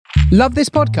Love this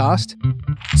podcast?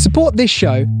 Support this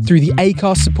show through the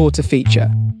Acast supporter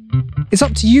feature. It's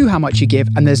up to you how much you give,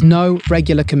 and there's no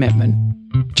regular commitment.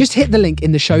 Just hit the link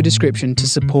in the show description to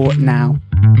support now.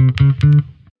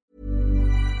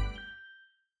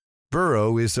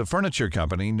 Burrow is a furniture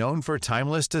company known for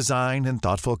timeless design and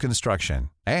thoughtful construction,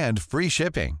 and free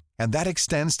shipping, and that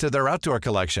extends to their outdoor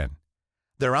collection.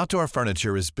 Their outdoor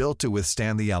furniture is built to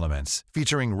withstand the elements,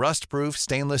 featuring rust-proof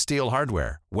stainless steel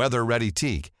hardware, weather-ready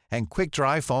teak, and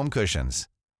quick-dry foam cushions.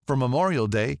 For Memorial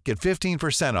Day, get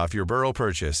 15% off your Burrow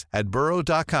purchase at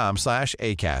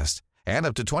burrow.com/ACAST and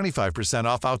up to 25%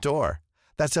 off outdoor.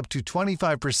 That's up to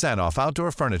 25% off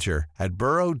outdoor furniture at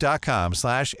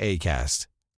burrow.com/ACAST.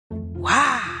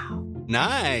 Wow.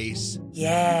 Nice.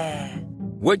 Yeah.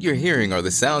 What you're hearing are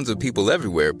the sounds of people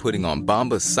everywhere putting on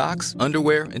Bombas socks,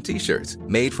 underwear, and T-shirts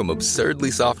made from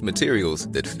absurdly soft materials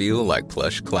that feel like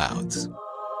plush clouds.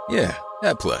 Yeah,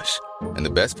 that plush. And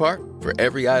the best part? For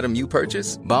every item you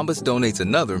purchase, Bombas donates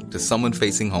another to someone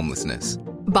facing homelessness.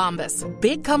 Bombas.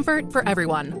 Big comfort for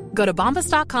everyone. Go to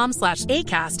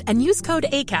bombas.com/ACAST and use code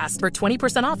ACAST for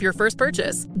 20% off your first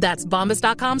purchase. That's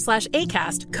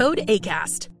bombas.com/ACAST. Code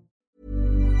ACAST.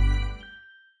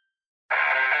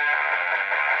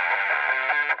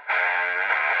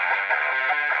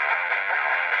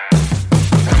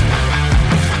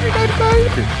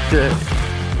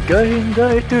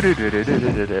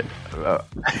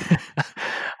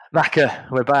 Macca,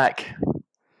 we're back.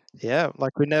 Yeah,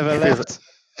 like we never left.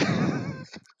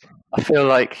 I feel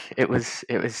like it was.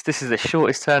 This is the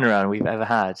shortest turnaround we've ever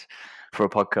had for a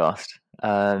podcast.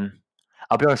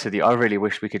 I'll be honest with you. I really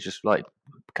wish we could just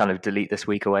kind of delete this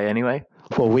week away anyway.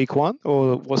 For week one,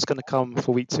 or what's going to come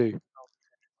for week two?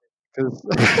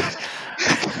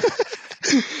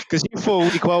 Because you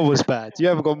thought week one was bad. You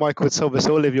haven't got Michael Thomas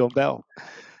or Le'Veon Bell.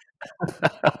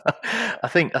 I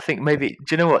think maybe. Do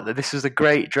you know what? This was a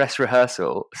great dress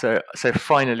rehearsal. So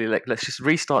finally, let's just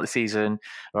restart the season.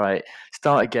 Right,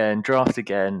 start again, draft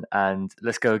again, and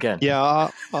let's go again. Yeah,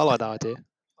 I like that idea.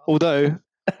 Although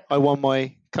I won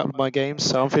my couple of my games,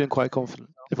 so I'm feeling quite confident.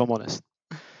 If I'm honest.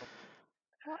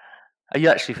 Are you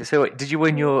actually? So did you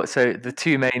win your? So the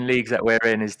two main leagues that we're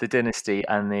in is the Dynasty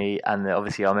and the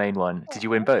obviously our main one. Did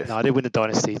you win both? No, I didn't win the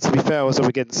Dynasty. To be fair, I was up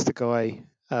against the guy,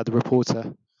 the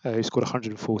reporter, who scored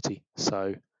 140.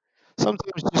 So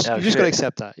sometimes you just got to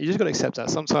accept that. You just got to accept that.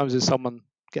 Sometimes if someone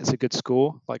gets a good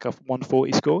score, like a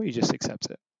 140 score, you just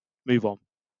accept it. Move on.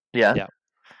 Yeah.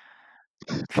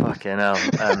 Fucking hell.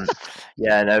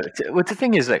 Yeah. No. Well, the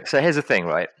thing is, so here's the thing,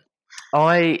 right?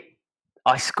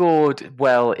 I scored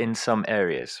well in some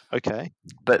areas. Okay.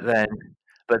 But then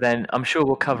I'm sure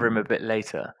we'll cover him a bit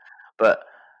later. But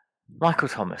Michael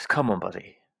Thomas, come on,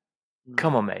 buddy.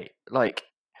 Come on, mate. Like,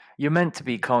 you're meant to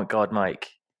be can't guard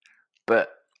Mike, but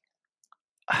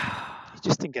he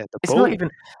just didn't get the ball. It's not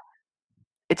even.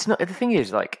 It's not. The thing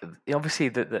is, like, obviously,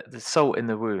 the salt in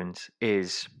the wounds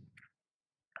is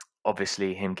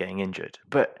obviously him getting injured,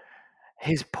 but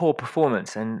his poor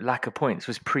performance and lack of points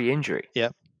was pre-injury.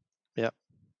 Yeah,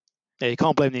 you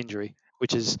can't blame the injury,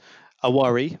 which is a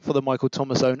worry for the Michael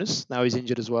Thomas owners. Now he's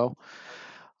injured as well.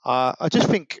 I just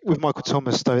think with Michael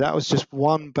Thomas, though, that was just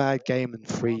one bad game in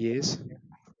 3 years.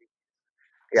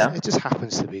 Yeah, it just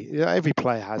happens to be. Every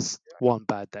player has one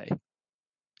bad day.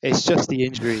 It's just the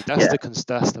injury. That's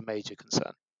the major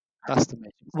concern. That's the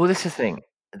major concern. Well, this is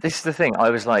the thing. I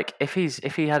was like, if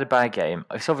he had a bad game,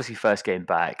 it's obviously first game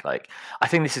back. Like, I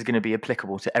think this is going to be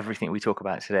applicable to everything we talk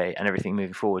about today and everything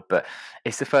moving forward. But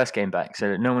it's the first game back,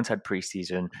 so no one's had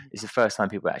preseason. It's the first time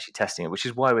people are actually testing it, which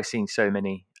is why we're seeing so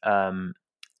many,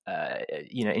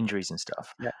 injuries and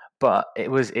stuff. Yeah. But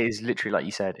it is literally like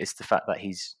you said. It's the fact that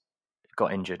he's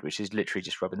got injured, which is literally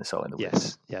just rubbing the salt in the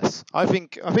wound. Yes. I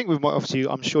think with obviously,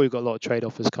 I'm sure you've got a lot of trade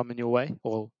offers coming your way,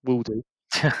 or will do.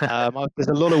 There's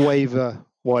a lot of waiver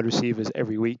wide receivers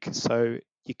every week, so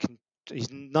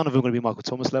none of them are going to be Michael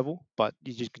Thomas level, but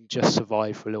you can just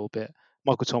survive for a little bit.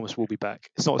 Michael Thomas will be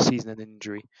back. It's not a season-ending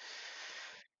injury.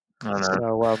 I know.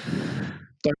 So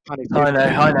don't panic. I know.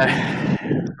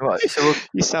 Right, so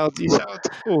you sound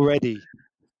already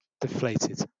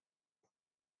deflated.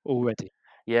 Already.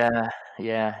 Yeah.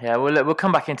 We'll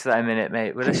come back into that in a minute,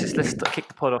 mate. But let's kick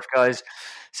the pod off, guys.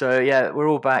 So yeah, we're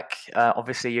all back.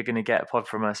 Obviously, you're going to get a pod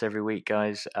from us every week,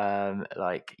 guys.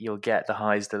 Like, you'll get the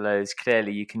highs, the lows.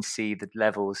 Clearly, you can see the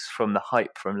levels from the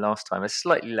hype from last time are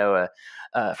slightly lower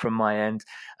from my end.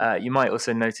 You might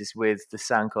also notice with the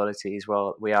sound quality as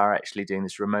well. We are actually doing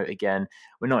this remote again.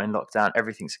 We're not in lockdown.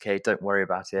 Everything's okay. Don't worry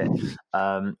about it.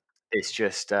 it's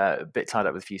just a bit tied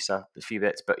up with a few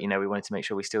bits, but we wanted to make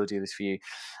sure we still do this for you.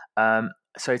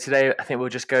 So today, I think we'll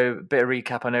just go a bit of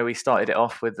recap. I know we started it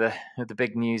off with the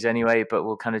big news anyway, but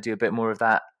we'll kind of do a bit more of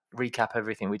that, recap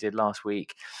everything we did last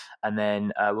week, and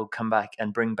then we'll come back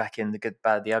and bring back in the good,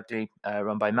 bad, the ugly,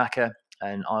 run by Macca,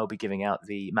 and I'll be giving out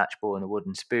the match ball and the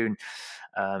wooden spoon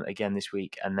again this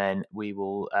week, and then we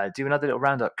will do another little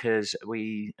roundup because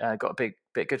we got a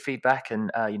bit good feedback,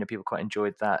 and people quite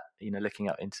enjoyed that. Looking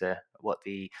up into what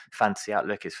the fantasy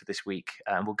outlook is for this week,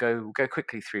 and we'll go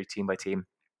quickly through team by team,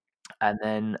 and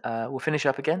then we'll finish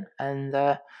up again, and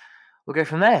we'll go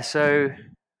from there. So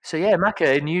yeah,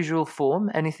 Macca, in usual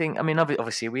form, anything? I mean,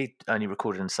 obviously we only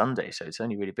recorded on Sunday, so it's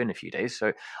only really been a few days.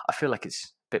 So I feel like it's a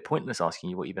bit pointless asking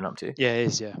you what you've been up to. Yeah, it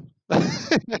is, yeah.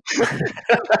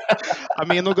 I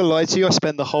mean, I'm not going to lie to you. I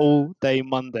spent the whole day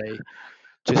Monday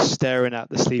just staring at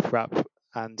the sleeper app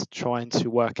and trying to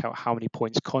work out how many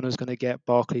points Connor's going to get,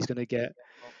 Barkley's going to get,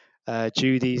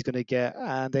 Judy's going to get,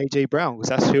 and AJ Brown, because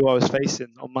that's who I was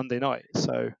facing on Monday night.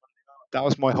 So that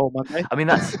was my whole Monday. I mean,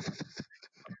 look,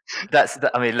 that's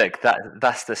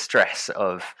the stress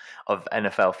of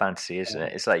NFL fantasy, isn't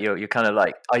it? It's like you're kind of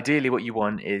like, ideally what you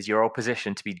want is your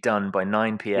opposition to be done by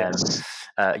 9 p.m. Yes.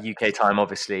 UK time,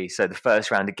 obviously. So the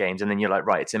first round of games, and then you're like,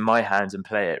 right, it's in my hands and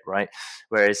play it, right?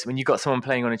 Whereas when you've got someone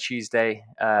playing on a Tuesday,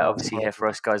 obviously here for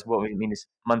us guys, what we mean is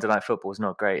Monday Night Football is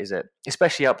not great, is it?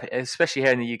 Especially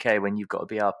here in the UK when you've got to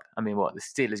be up. I mean, the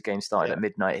Steelers game started at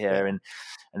midnight here, and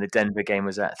the Denver game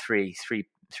was at 3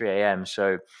 a.m.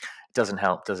 So it doesn't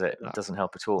help, does it? No. It doesn't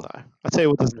help at all. No. I'll tell you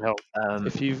what doesn't help.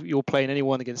 If you're playing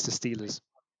anyone against the Steelers.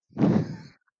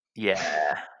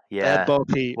 Yeah.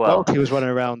 Barkley was running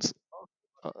around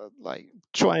like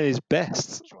trying his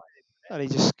best, and he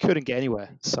just couldn't get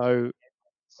anywhere. So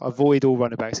avoid all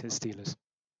running backs against Steelers.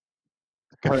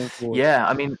 Going forward. Yeah,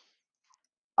 I mean,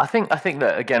 I think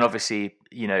that, again, obviously,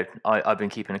 I've been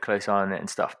keeping a close eye on it and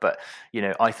stuff, but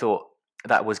I thought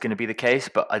that was going to be the case,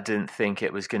 but I didn't think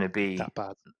it was going to be that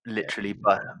bad. Literally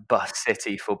bust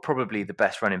City for probably the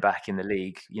best running back in the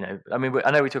league. I mean,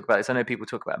 I know we talk about this. I know people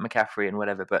talk about McCaffrey and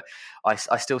whatever, but I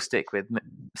still stick with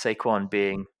Saquon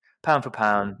being pound for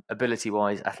pound,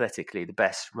 ability-wise, athletically, the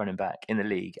best running back in the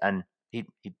league, and he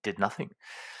did nothing.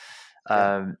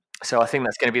 Yeah. So I think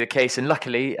that's going to be the case. And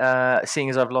luckily,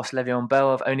 seeing as I've lost Le'Veon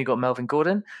Bell, I've only got Melvin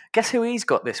Gordon. Guess who he's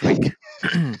got this week?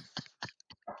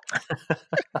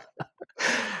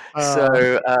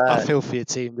 I feel for your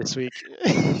team this week.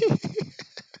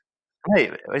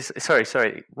 Wait,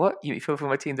 sorry. What? You feel for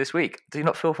my team this week? Do you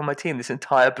not feel for my team this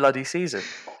entire bloody season?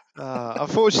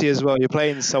 Unfortunately, as well, you're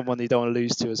playing someone you don't want to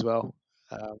lose to as well.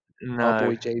 Our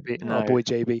boy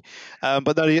JB.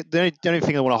 But the only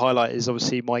thing I want to highlight is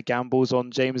obviously my gambles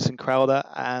on Jamison Crowder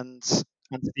and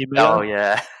Anthony Miller. Oh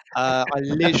yeah. I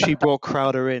literally brought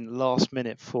Crowder in last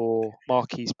minute for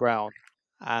Marquise Brown,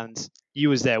 and you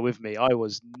was there with me. I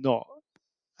was not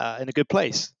in a good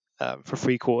place for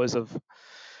 3/4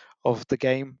 of the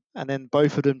game, and then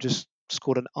both of them just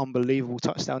scored an unbelievable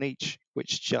touchdown each,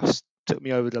 which just took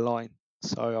me over the line.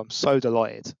 So I'm so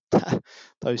delighted,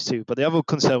 those two. But the other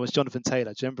concern was Jonathan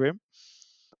Taylor. Do you remember him?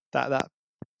 That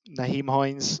Naheem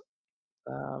Hines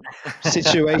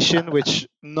situation, which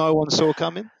no one saw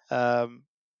coming. That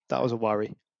was a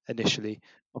worry initially.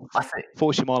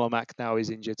 Unfortunately, Marlon Mack now is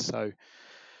injured, so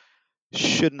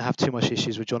shouldn't have too much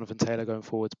issues with Jonathan Taylor going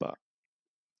forwards. But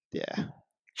yeah.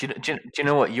 Do you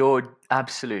know what? Your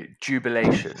absolute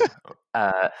jubilation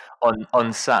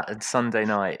on Sunday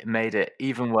night made it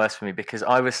even worse for me, because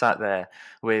I was sat there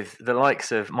with the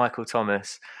likes of Michael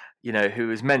Thomas, who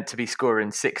was meant to be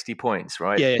scoring 60 points,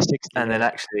 right? Yeah, 60. And then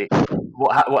actually,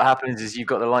 what happens is you've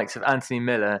got the likes of Anthony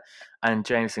Miller and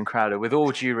Jamison Crowder, with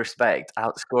all due respect,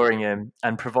 outscoring him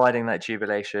and providing that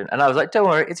jubilation. And I was like, don't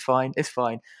worry, it's fine.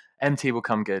 MT will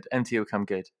come good. MT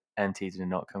did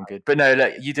not come good. But no,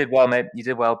 look, you did well, mate. You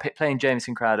did well playing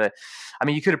Jamison Crowder. I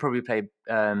mean, you could have probably played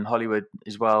Hollywood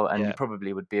as well, and you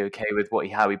probably would be okay with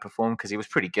how he performed, because he was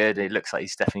pretty good. It looks like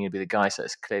he's definitely going to be the guy, so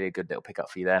it's clearly a good little pickup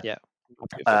for you there. Yeah.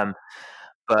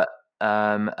 But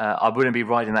I wouldn't be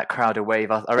riding that Crowder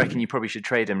wave. I reckon you probably should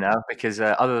trade him now, because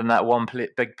other than that one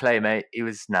big play, mate, he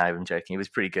was. No, I'm joking. He was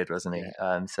pretty good, wasn't he?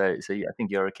 Yeah. So yeah, I think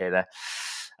you're okay there.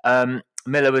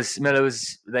 Miller was.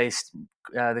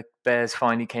 The Bears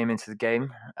finally came into the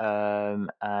game,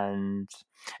 and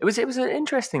it was an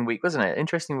interesting week, wasn't it?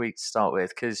 Interesting week to start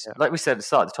with, because like we said at the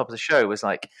start, the top of the show was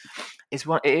like, it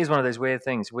is one of those weird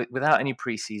things. Without any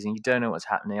preseason, you don't know what's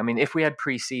happening. I mean, if we had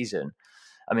preseason,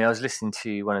 I mean, I was listening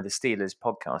to one of the Steelers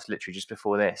podcasts literally just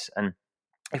before this, and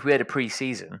if we had a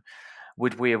preseason,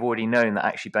 would we have already known that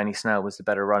actually Benny Snell was the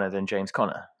better runner than James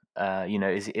Conner?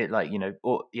 Is it like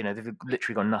or they've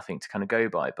literally got nothing to kind of go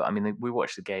by. But I mean, we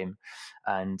watched the game,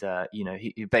 and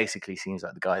he basically seems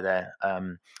like the guy there.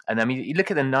 And I mean, you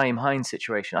look at the Naeem Hines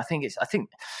situation. I think it's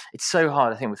so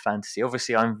hard. I think with fantasy,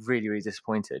 obviously, I'm really really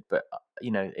disappointed, but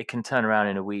it can turn around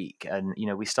in a week, and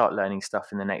we start learning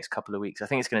stuff in the next couple of weeks. I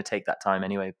think it's going to take that time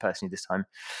anyway. Personally, this time.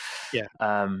 Yeah.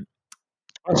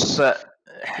 But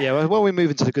yeah, when we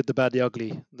move into the good, the bad, the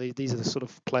ugly, these are the sort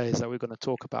of players that we're going to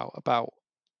talk about.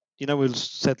 We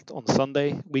said on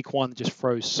Sunday, week 1 just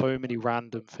throws so many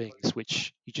random things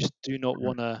which you just do not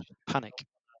want to panic,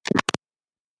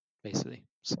 basically.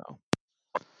 So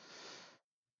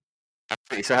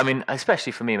I mean,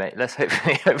 especially for me, mate. Let's hope.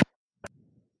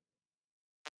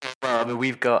 Well, I mean,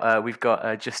 we've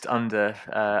got just under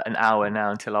an hour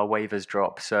now until our waivers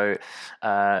drop. So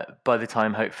by the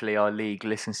time, hopefully, our league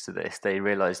listens to this, they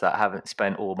realise that I haven't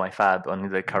spent all my fab on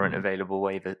the current available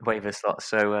waiver slots.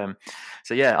 So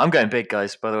yeah, I'm going big,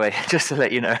 guys. By the way, just to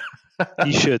let you know.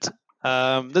 You should.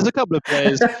 There's a couple of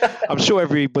players I'm sure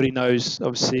everybody knows.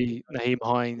 Obviously, Naeem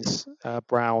Hines,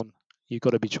 Brown. You've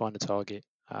got to be trying to target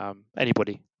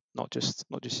anybody, not just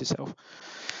yourself.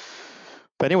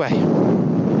 But anyway.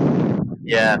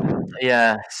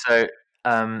 Yeah. So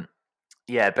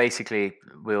basically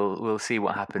we'll see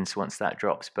what happens once that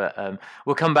drops. But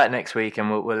we'll come back next week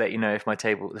and we'll let you know if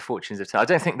the fortunes of I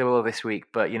don't think they will this week,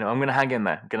 but I'm going to hang in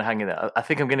there. I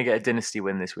think I'm going to get a dynasty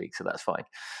win this week, so that's fine.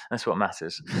 That's what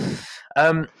matters.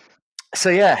 So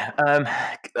yeah,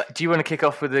 do you want to kick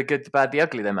off with the good, the bad, the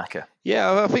ugly then, Macca?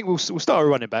 Yeah, I think we'll start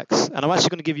with running backs, and I'm actually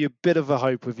going to give you a bit of a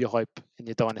hope with your hype in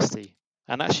your dynasty,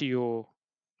 and actually your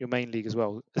main league as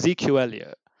well. Ezekiel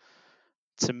Elliott,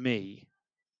 to me,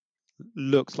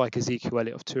 looked like Ezekiel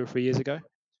Elliott of 2 or 3 years ago.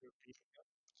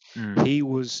 He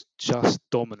was just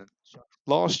dominant.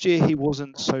 Last year he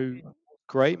wasn't so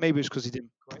great. Maybe it's because he didn't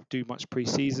do much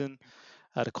preseason.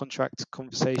 The contract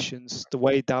conversations, the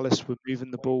way Dallas were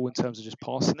moving the ball in terms of just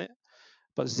passing it.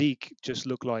 But Zeke just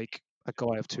looked like a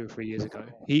guy of 2 or 3 years ago.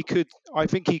 I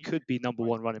think he could be number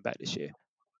 1 running back this year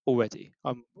already.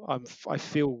 I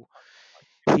feel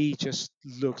he just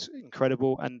looked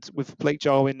incredible. And with Blake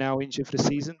Jarwin now injured for the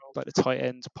season, like the tight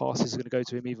end passes are going to go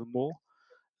to him even more.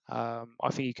 I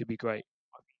think he could be great.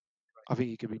 I think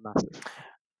he could be massive.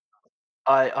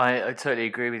 I totally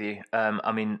agree with you.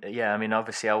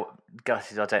 Obviously,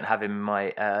 gutted I don't have him in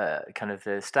my kind of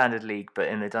the standard league, but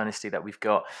in the dynasty that we've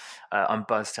got, I'm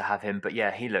buzzed to have him. But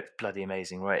yeah, he looked bloody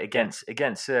amazing, right? Against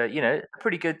a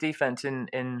pretty good defense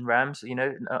in Rams.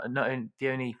 Not the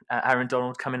only Aaron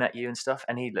Donald coming at you and stuff,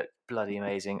 and he looked bloody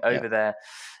amazing over there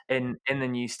in the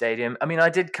new stadium. I mean, I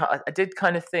did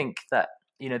kind of think that.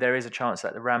 There is a chance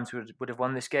that the Rams would have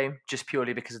won this game just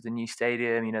purely because of the new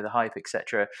stadium, the hype,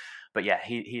 etc. But yeah,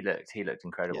 he looked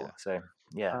incredible. Yeah. So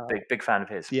yeah, big fan of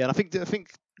his. Yeah, and I think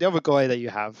the other guy that you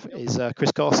have is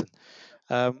Chris Carson.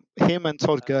 Him and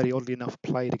Todd Gurley, oddly enough,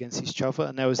 played against each other,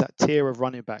 and there was that tier of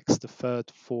running backs, the 3rd,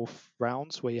 4th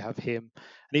rounds, where you have him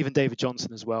and even David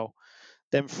Johnson as well.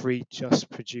 Them 3 just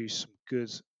produced some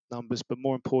good numbers, but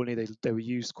more importantly, they were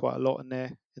used quite a lot in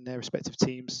their respective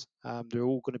teams. They're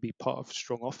all going to be part of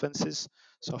strong offenses,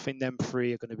 so I think them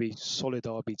 3 are going to be solid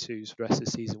RB2s for the rest of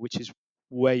the season, which is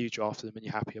where you draft them and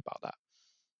you're happy about that.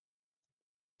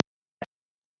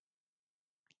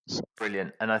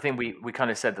 Brilliant. And I think we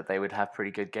kind of said that they would have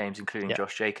pretty good games, including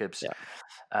Josh Jacobs. Yeah.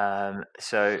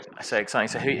 So exciting.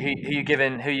 So who you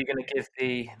going to give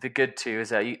the good to?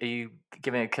 Are you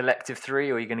giving a collective 3,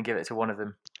 or are you going to give it to one of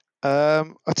them?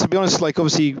 To be honest,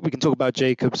 obviously we can talk about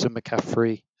Jacobs and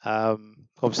McCaffrey.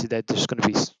 Obviously they're just going to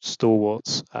be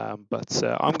stalwarts. But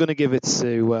I'm going to give it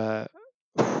to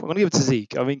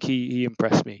Zeke. I think he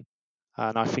impressed me,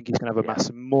 and I think he's going to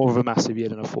have more of a massive year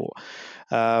than I thought.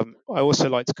 I also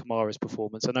liked Kamara's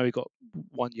performance. I know he got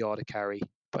 1 yard a carry,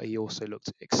 but he also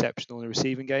looked exceptional in the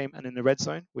receiving game and in the red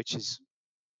zone, which is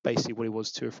basically what he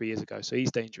was 2 or 3 years ago. So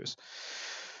he's dangerous.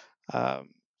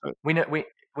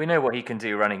 We know what he can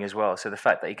do running as well. So the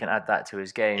fact that he can add that to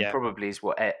his game probably is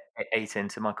what ate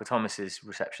into Michael Thomas's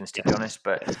receptions, to be honest.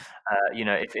 But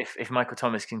if Michael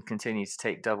Thomas can continue to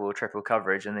take double or triple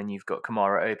coverage, and then you've got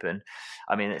Kamara open,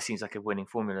 I mean, it seems like a winning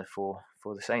formula for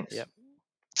the Saints.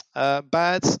 Yeah.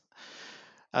 Bad.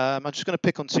 I'm just going to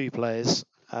pick on 2 players: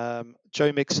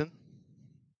 Joe Mixon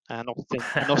and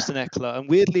Austin Eckler. And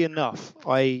weirdly enough,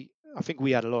 I think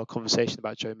we had a lot of conversation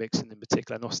about Joe Mixon in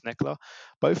particular and Austin Eckler.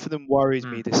 Both of them worried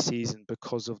me this season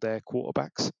because of their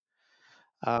quarterbacks.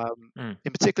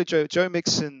 In particular, Joe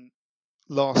Mixon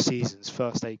last season's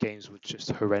first 8 games were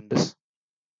just horrendous.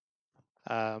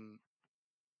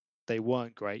 They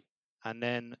weren't great. And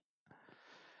then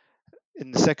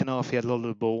in the second half, he had a lot of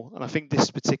the ball, and I think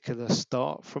this particular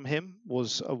start from him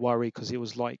was a worry because it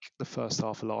was like the first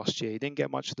half of last year. He didn't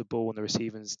get much of the ball on the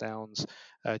receiving downs.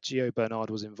 Gio Bernard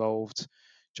was involved.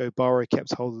 Joe Burrow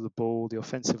kept hold of the ball. The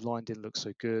offensive line didn't look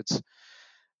so good.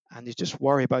 And you just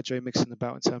worry about Joe Mixon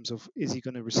about in terms of, is he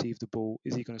going to receive the ball?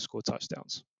 Is he going to score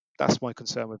touchdowns? That's my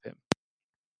concern with him.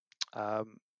 I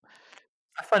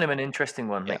find him an interesting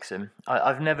one, Yeah. Mixon.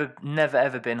 I've never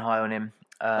ever been high on him.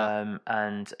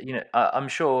 And I'm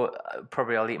sure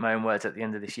probably I'll eat my own words at the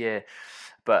end of this year.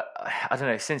 But I don't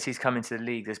know. Since he's come into the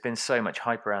league, there's been so much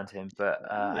hype around him.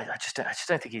 But I just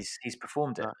don't think he's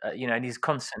performed it. And he's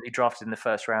constantly drafted in the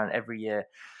first round every year.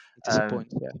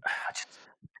 Disappointed. Yeah.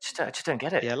 I just don't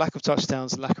get it. Yeah, lack of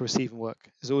touchdowns, lack of receiving work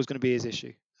is always going to be his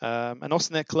issue. And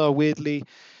Austin Eckler, weirdly,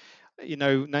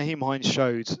 Naheem Hines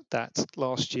showed that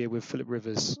last year with Philip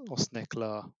Rivers, Austin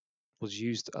Eckler was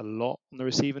used a lot on the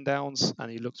receiving downs, and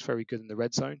he looked very good in the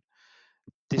red zone.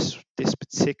 This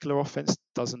particular offense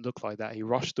doesn't look like that. He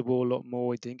rushed the ball a lot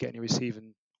more. He didn't get any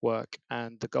receiving work,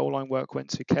 and the goal line work went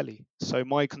to Kelly. So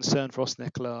my concern for Austin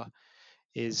Eckler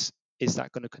is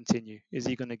that going to continue? Is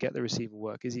he going to get the receiving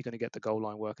work? Is he going to get the goal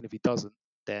line work? And if he doesn't,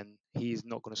 then he's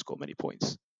not going to score many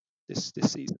points this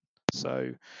season.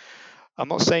 So I'm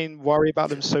not saying worry about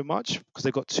them so much because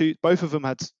they've got both of them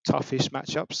had toughish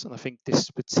matchups, and I think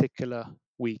this particular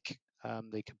week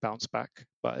they could bounce back,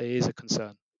 but it is a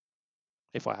concern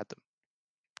if I had them.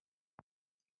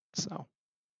 So.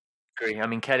 Agree. I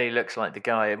mean, Kelly looks like the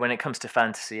guy when it comes to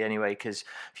fantasy anyway, because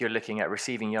if you're looking at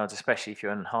receiving yards, especially if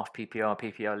you're in half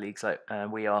PPR leagues like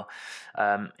we are,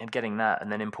 and getting that,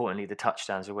 and then importantly, the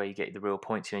touchdowns are where you get the real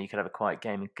points. You could have a quiet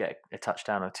game and get a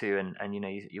touchdown or two, and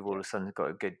you've all of a sudden got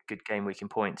a good game week in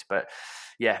points. But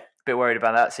yeah, a bit worried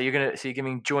about that. So you're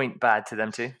giving joint bad to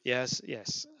them too? Yes.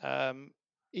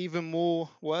 Even more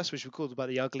worse, which we called about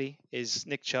the ugly, is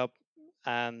Nick Chubb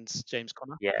and James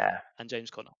Conner. Yeah. And James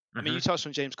Conner. I mean, you touched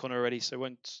on James Conner already, so I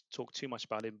won't talk too much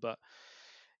about him, but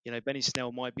Benny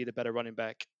Snell might be the better running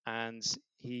back, and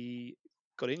he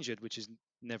got injured, which is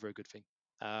never a good thing.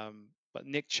 But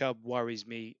Nick Chubb worries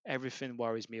me. Everything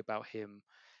worries me about him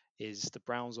is the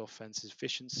Browns' offense's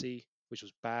efficiency, which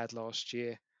was bad last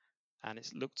year, and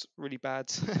it's looked really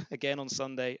bad again on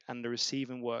Sunday, and the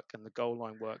receiving work and the goal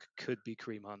line work could be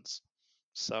Kareem Hunt's.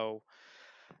 So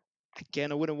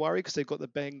again, I wouldn't worry because they've got the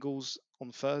Bengals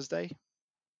on Thursday.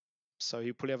 So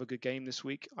he'll probably have a good game this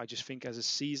week. I just think as a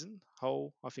season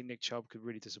whole, I think Nick Chubb could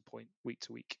really disappoint week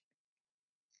to week.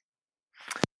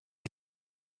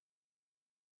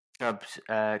 Chubb's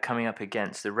coming up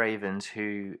against the Ravens,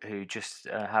 who just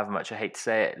have much, I hate to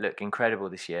say it, look incredible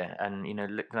this year, and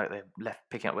look like they're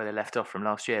picking up where they left off from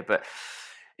last year. But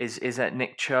is that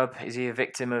Nick Chubb? Is he a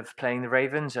victim of playing the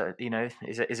Ravens? Or,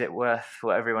 is it worth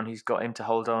for everyone who's got him to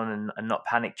hold on and not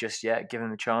panic just yet? Give him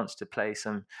the chance to play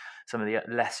some of the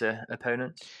lesser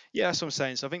opponents. Yeah, that's what I'm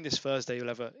saying. So I think this Thursday you'll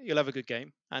have a good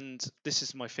game, and this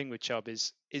is my thing with Chubb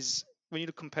is when you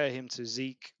compare him to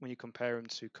Zeke, when you compare him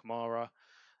to Kamara,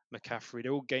 McCaffrey,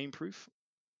 they're all game proof.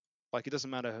 Like, it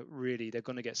doesn't matter really, they're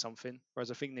going to get something.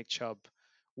 Whereas I think Nick Chubb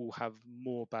will have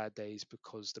more bad days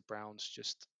because the Browns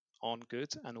just aren't good,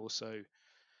 and also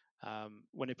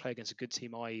when they play against a good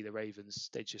team, i.e. the Ravens,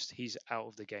 he's out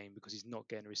of the game because he's not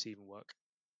getting receiving work.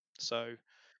 So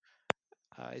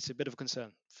it's a bit of a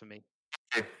concern for me.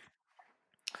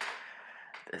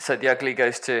 So the ugly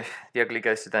goes to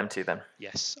them too then.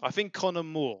 Yes, I think Conner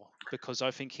more because I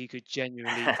think he could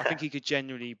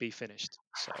genuinely be finished.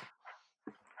 So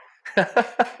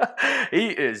he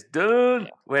is done. Yeah.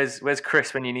 Where's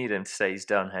Chris when you need him to say he's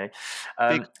done? Hey,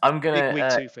 I'm gonna big week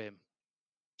 2 for him.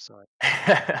 Sorry.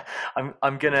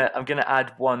 I'm gonna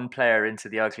add one player into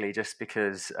the ugly just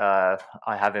because I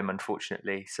have him,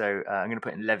 unfortunately. So I'm gonna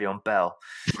put in Le'Veon Bell.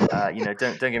 Don't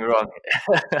get me wrong.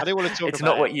 I didn't want to talk it's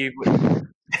about not what you.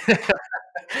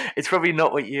 It's probably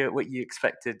not what you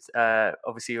expected.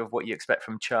 Obviously, of what you expect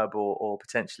from Chubb or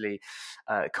potentially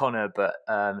Conner. But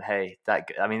hey,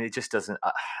 it just doesn't.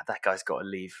 That guy's got to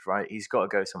leave, right? He's got to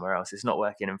go somewhere else. It's not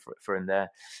working for him there,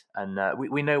 and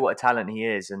we know what a talent he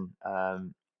is, and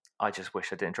I just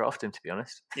wish I didn't draft him, to be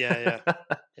honest. Yeah.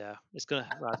 It's gonna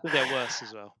get worse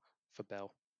as well for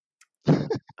Bell.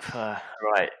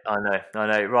 Right, I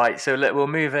know. Right, so we'll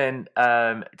move in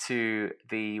to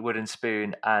the wooden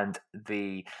spoon and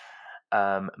the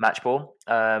match ball.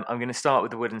 I'm going to start with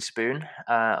the wooden spoon.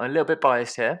 I'm a little bit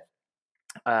biased here.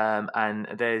 And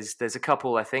there's a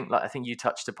couple, I think you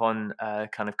touched upon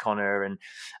kind of Conner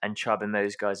and Chubb and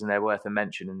those guys, and they're worth a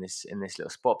mention in this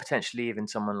little spot. Potentially even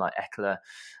someone like Eckler,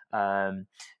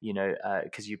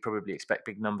 because you probably expect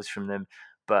big numbers from them.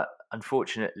 But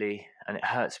unfortunately, and it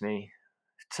hurts me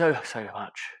so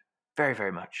much, very,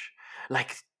 very much,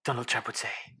 like Donald Trump would say,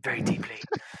 very deeply,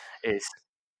 is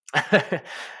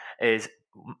is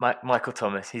Michael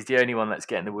Thomas. He's the only one that's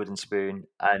getting the wooden spoon,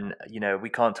 and we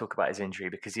can't talk about his injury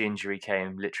because the injury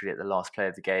came literally at the last play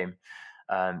of the game.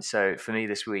 So for me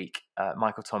this week,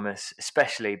 Michael Thomas,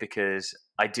 especially because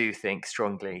I do think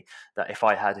strongly that if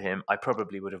I had him, I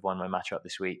probably would have won my matchup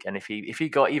this week. And if he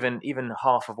got even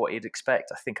half of what he'd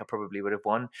expect, I think I probably would have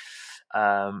won.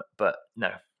 But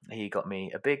no, he got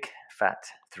me a big fat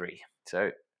 3.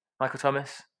 So Michael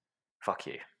Thomas, fuck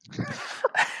you.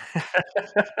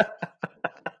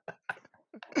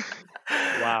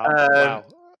 Wow.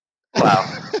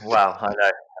 Wow. I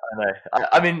know.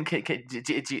 I mean, do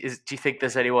you think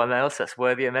there's anyone else that's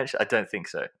worthy of mention? I don't think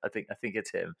so. I think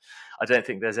it's him. I don't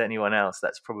think there's anyone else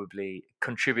that's probably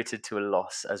contributed to a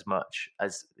loss as much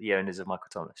as the owners of Michael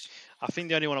Thomas. I think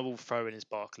the only one I will throw in is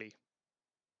Barkley.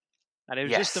 And it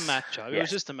was just a matchup. It was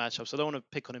just a matchup, so I don't want to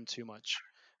pick on him too much.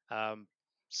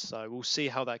 So we'll see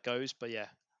how that goes. But yeah,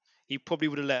 he probably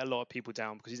would have let a lot of people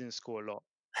down because he didn't score a lot,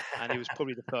 and he was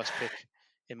probably the first pick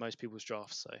in most people's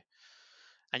drafts. So,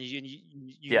 and you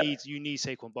need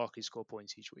Saquon Barkley to score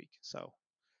points each week. So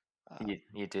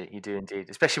you do indeed,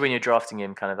 especially when you're drafting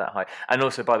him kind of that high. And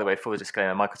also, by the way, full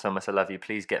disclaimer, Michael Thomas, I love you.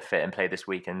 Please get fit and play this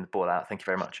week and ball out. Thank you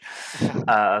very much.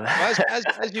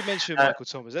 As you mentioned, Michael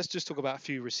Thomas, let's just talk about a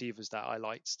few receivers that I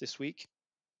liked this week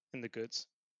in the goods.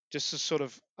 Just to sort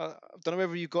of, I don't know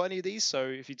whether you've got any of these. So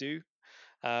if you do,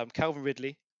 Calvin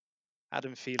Ridley,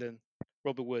 Adam Thielen,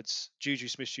 Robert Woods, Juju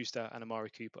Smith-Schuster, and Amari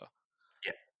Cooper.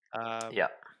 The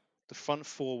front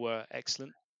four were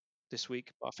excellent this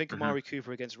week. But I think Amari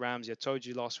Cooper against Ramsey, I told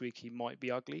you last week he might be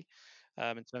ugly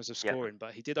in terms of scoring,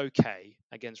 but he did okay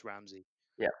against Ramsey.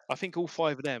 Yeah. I think all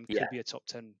 5 of them could be a top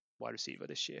 10 wide receiver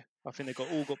this year. I think they've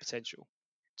all got potential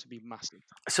to be massive.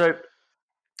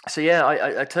 So yeah,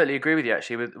 I totally agree with you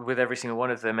actually with every single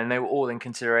one of them, and they were all in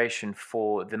consideration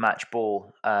for the match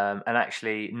ball. And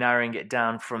actually narrowing it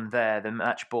down from there, the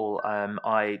match ball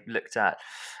I looked at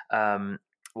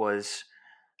was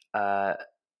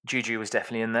Juju was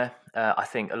definitely in there. I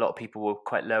think a lot of people were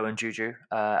quite low on Juju,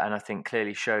 and I think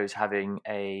clearly shows having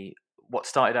what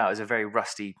started out as a very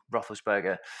rusty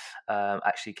Roethlisberger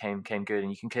actually came good,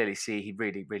 and you can clearly see he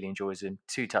really, really enjoys him.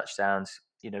 2 touchdowns.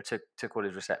 Took all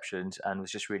his receptions and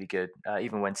was just really good.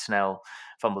 Even when Snell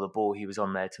fumbled the ball, he was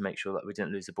on there to make sure that we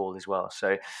didn't lose the ball as well.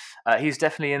 So he's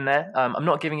definitely in there. I'm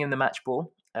not giving him the match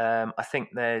ball. I think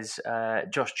there's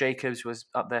Josh Jacobs was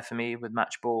up there for me with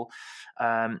match ball.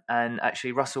 And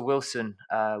actually Russell Wilson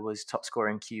was top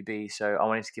scoring QB. So I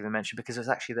wanted to give him a mention because it was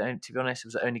actually, to be honest, it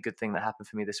was the only good thing that happened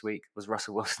for me this week was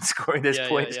Russell Wilson scoring those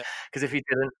points. Because if he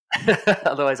didn't,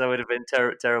 otherwise I would have been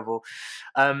terrible.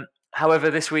 However,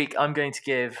 this week I'm going to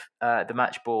give the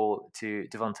match ball to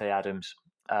Davante Adams.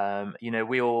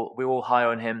 We all high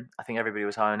on him. I think everybody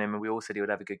was high on him, and we all said he would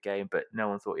have a good game, but no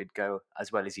one thought he'd go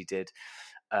as well as he did.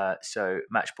 So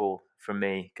match ball from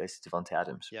me goes to Davante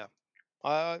Adams. Yeah,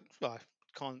 I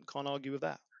can't argue with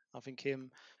that. I think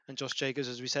him and Josh Jacobs,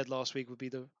 as we said last week, would be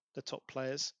the top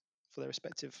players for their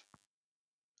respective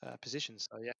positions.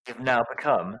 So yeah,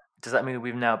 Does that mean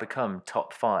we've now become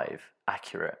top 5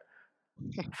 accurate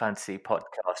fantasy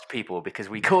podcast people because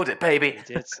we called it, baby?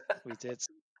 We did.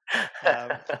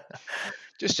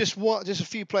 Just a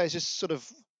few players just sort of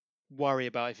worry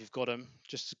about if you've got them,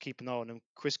 just to keep an eye on them.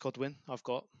 Chris Godwin, I've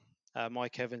got.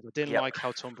 Mike Evans. I didn't like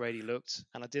how Tom Brady looked,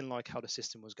 and I didn't like how the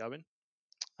system was going.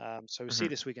 So we'll see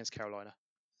this week against Carolina.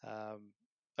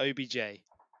 OBJ.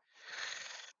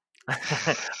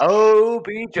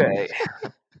 OBJ.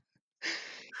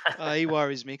 He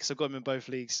worries me because I've got him in both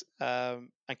leagues. And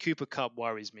Cooper Kupp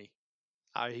worries me.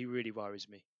 He really worries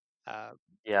me.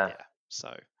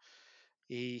 So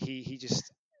he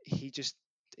just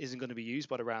isn't going to be used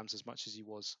by the Rams as much as he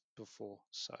was before.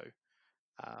 So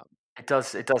it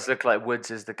does look like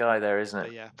Woods is the guy there, isn't it?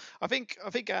 But yeah, I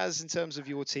think as in terms of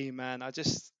your team, man, I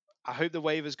hope the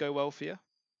waivers go well for you.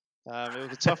 It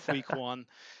was a tough week 1.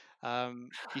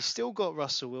 You still got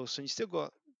Russell Wilson, you still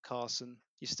got Carson,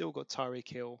 you still got Tyreek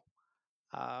Hill,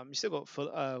 you still got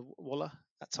Waller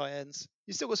at tight ends.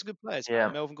 You still got some good players. Yeah.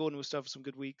 Melvin Gordon will still have some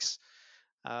good weeks.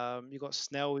 You got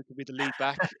Snell, who could be the lead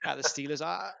back at the Steelers.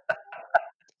 I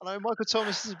know Michael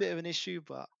Thomas is a bit of an issue,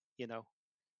 but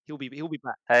he'll be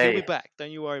back. He'll be back. Don't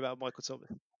you worry about Michael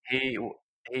Thomas.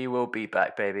 He will be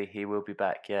back, baby. He will be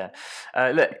back. Yeah.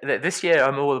 Look, this year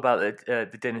I'm all about the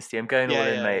dynasty. I'm going all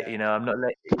in, mate. Yeah. I'm not.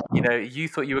 You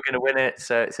thought you were going to win it,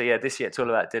 so yeah. This year it's all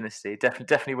about dynasty.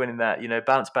 Definitely winning that.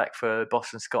 Bounce back for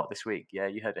Boston Scott this week. Yeah,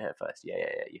 you heard it here first. Yeah.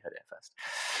 You heard it here first.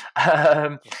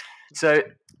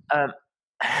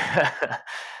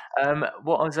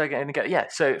 What was I going to go? Yeah,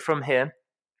 so from here,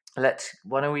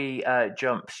 why don't we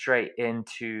jump straight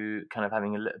into kind of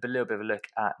having a little bit of a look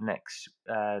at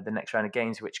the next round of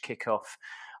games, which kick off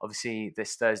obviously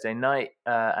this Thursday night,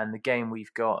 and the game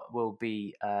we've got will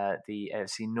be the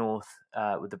AFC North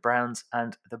with the Browns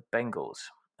and the Bengals.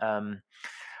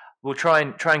 We'll try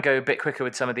and go a bit quicker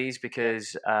with some of these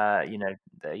because we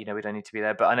don't need to be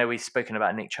there. But I know we've spoken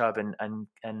about Nick Chubb and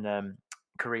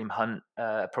Kareem Hunt,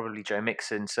 probably Joe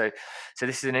Mixon. So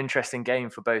this is an interesting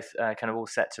game for both kind of all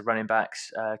sets of running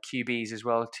backs, QBs as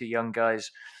well, two young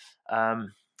guys.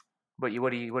 What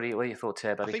are your thoughts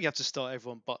here, buddy? I think you have to start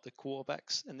everyone but the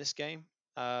quarterbacks in this game,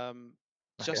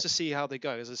 just to see how they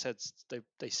go. As I said,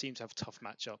 they seem to have tough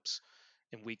matchups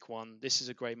in week one. This is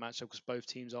a great matchup because both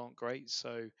teams aren't great.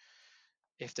 So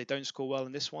if they don't score well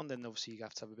in this one, then obviously you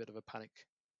have to have a bit of a panic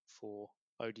for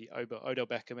Odell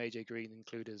Beckham, AJ Green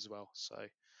included as well. So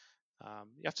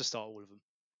you have to start all of them.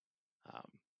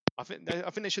 I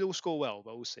think they should all score well,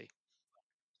 but we'll see.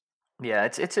 Yeah,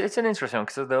 it's an interesting one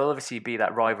because there'll obviously be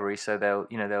that rivalry. So there'll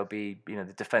be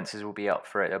the defenses will be up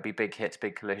for it. There'll be big hits,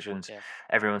 big collisions. Yeah.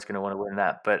 Everyone's going to want to win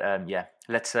that. But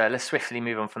let's swiftly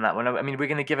move on from that one. I mean, we're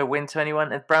going to give a win to anyone.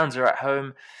 The Browns are at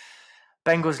home.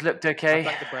 Bengals looked okay. I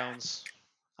like the Browns.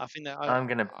 I think that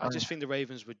I just think the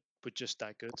Ravens were just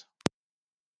that good.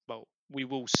 Well, we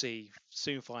will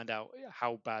soon find out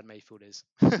how bad Mayfield is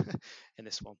in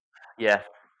this one. Yeah.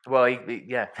 Well, he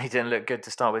didn't look good to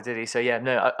start with, did he? So, I'm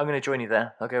going to join you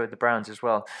there. I'll go with the Browns as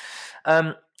well.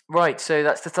 Right, so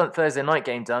that's the Thursday night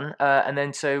game done. And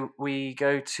then so we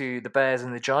go to the Bears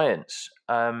and the Giants.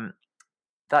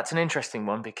 That's an interesting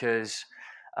one because,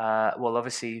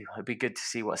 obviously, it'd be good to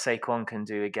see what Saquon can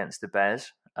do against the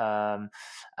Bears.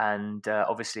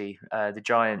 Obviously the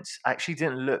Giants actually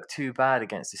didn't look too bad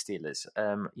against the Steelers.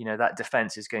 That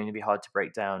defense is going to be hard to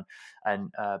break down,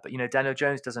 but Daniel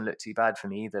Jones doesn't look too bad for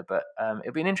me either. But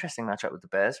it'll be an interesting matchup with the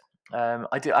Bears. I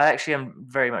actually am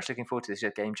very much looking forward to this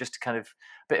game, just to kind of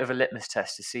a bit of a litmus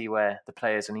test to see where the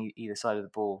players on either side of the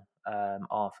ball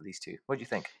are for these two. What do you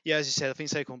think? Yeah, as you said, I think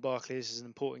Saquon Barkley, this is an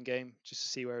important game just to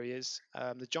see where he is.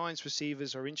 The Giants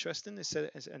receivers are interesting. They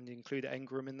said, and include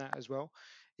Engram in that as well.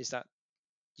 Is that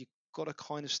you got to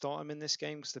kind of start him in this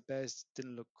game because the Bears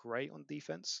didn't look great on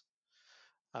defense.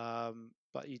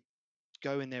 But you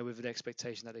go in there with an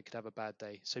expectation that they could have a bad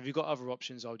day. So if you've got other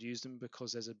options, I would use them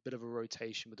because there's a bit of a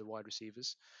rotation with the wide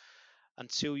receivers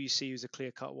until you see who's a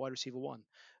clear-cut wide receiver one.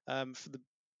 For the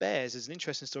Bears, there's an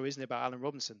interesting story, isn't it, about Allen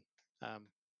Robinson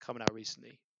coming out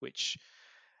recently, which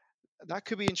that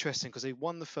could be interesting because they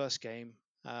won the first game.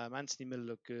 Anthony Miller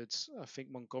looked good. I think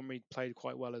Montgomery played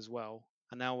quite well as well.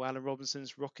 And now Allen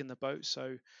Robinson's rocking the boat.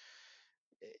 So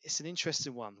it's an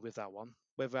interesting one with that one,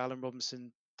 whether Allen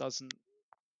Robinson doesn't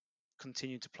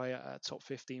continue to play at a top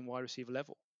 15 wide receiver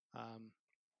level.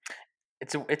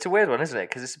 It's a weird one, isn't it?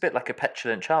 Because it's a bit like a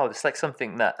petulant child. It's like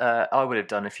something that I would have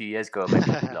done a few years ago,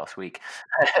 maybe last week.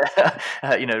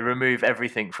 Remove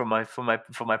everything from my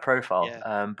profile.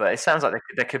 Yeah. But it sounds like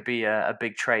there could be a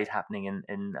big trade happening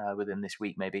in within this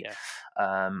week, maybe.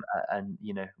 Yeah. And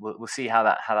we'll see how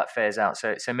that fares out.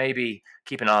 So maybe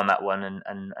keep an eye on that one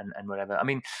and whatever. I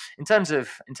mean, in terms of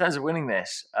winning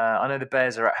this, I know the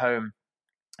Bears are at home.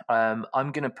 I'm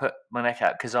going to put my neck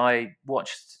out because I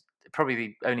watched probably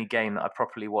the only game that I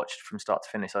properly watched from start to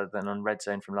finish other than on Red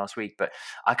Zone from last week. But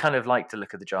I kind of like to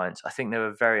look at the Giants. I think they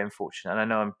were very unfortunate. And I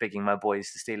know I'm bigging my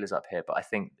boys, the Steelers, up here, but I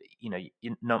think,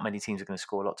 not many teams are going to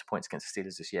score lots of points against the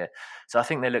Steelers this year. So I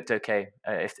think they looked okay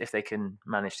if they can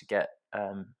manage to get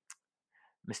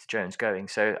Mr. Jones going.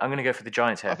 So I'm going to go for the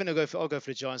Giants here. I think I'll go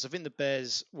for the Giants. I think the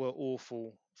Bears were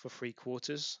awful for 3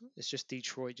 quarters. It's just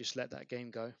Detroit just let that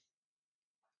game go.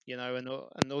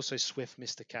 And also Swift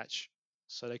missed the catch.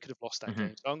 So they could have lost that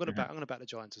game. So I'm going to back the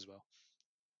Giants as well.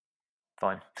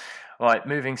 Fine. All right,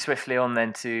 moving swiftly on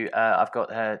then to I've got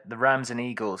the Rams and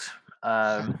Eagles.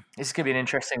 This is going to be an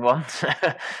interesting one.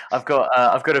 I've got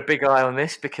a big eye on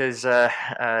this because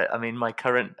my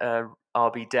current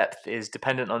RB depth is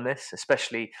dependent on this,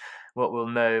 especially what we'll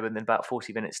know in about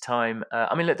 40 minutes time.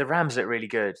 Look, the Rams look really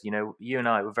good. You and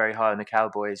I were very high on the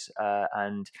Cowboys,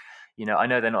 and I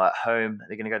know they're not at home.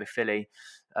 They're going to go to Philly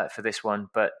for this one,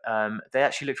 but they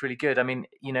actually looked really good.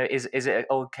 Is it an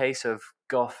old case of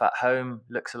Goff at home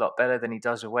looks a lot better than he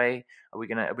does away? Are we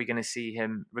gonna see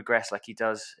him regress like he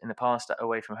does in the past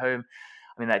away from home?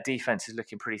 That defense is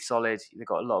looking pretty solid. They've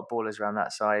got a lot of ballers around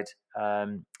that side.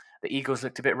 The Eagles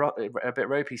looked a bit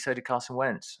ropey. So did Carson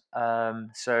Wentz.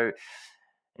 So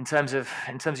in terms of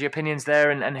your opinions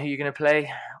there and who you're going to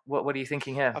play, what are you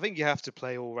thinking here? I think you have to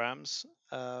play all Rams.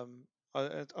 I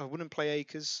wouldn't play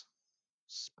Akers.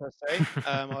 per se.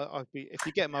 If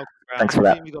you get Malcolm Brown, Thanks for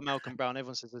that. you've got Malcolm Brown.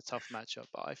 Everyone says it's a tough matchup,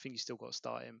 but I think you still got to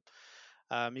start him.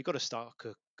 You've got to start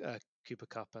Cooper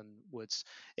Kupp and Woods.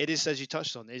 It is, as you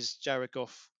touched on, is Jared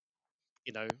Goff,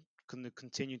 can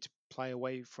continue to play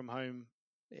away from home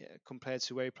compared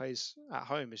to where he plays at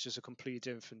home? It's just a completely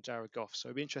different Jared Goff. So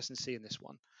it'll be interesting to see in this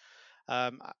one.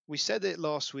 We said it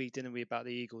last week, didn't we, about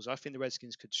the Eagles? I think the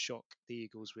Redskins could shock the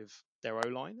Eagles with their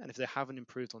O-line, and if they haven't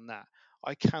improved on that,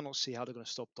 I cannot see how they're going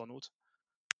to stop Donald.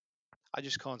 I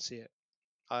just can't see it.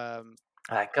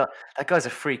 That guy's a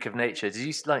freak of nature. Did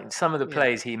you like some of the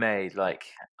plays he made? Like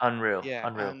unreal. Yeah,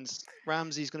 unreal. And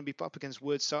Ramsey's going to be up against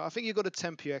Woods, so I think you've got to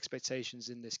temper your expectations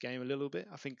in this game a little bit.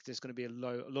 I think there's going to be a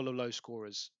lot of low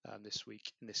scorers this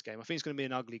week in this game. I think it's going to be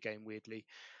an ugly game. Weirdly,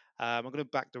 I'm going to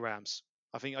back the Rams.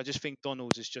 I just think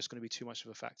Donald's is just going to be too much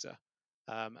of a factor.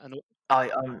 And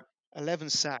 11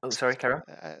 sacks. Oh, sorry, Karen.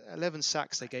 11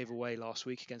 sacks they gave away last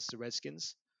week against the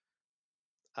Redskins.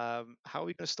 How are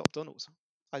we going to stop Donald?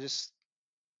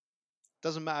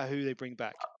 Doesn't matter who they bring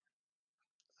back.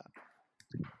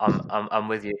 I'm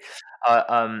with you.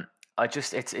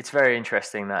 It's very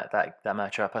interesting that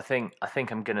matchup. I think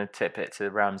I'm going to tip it to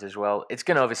the Rams as well. It's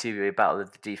going to obviously be a battle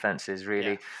of the defenses,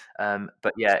 really. Yeah.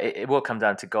 But yeah, it will come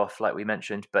down to Goff, like we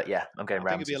mentioned. But yeah, I'm going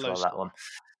Rams as well. That one.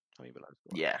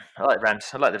 Yeah, I like Rams.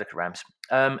 I like the look of Rams.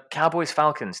 Cowboys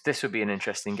Falcons. This would be an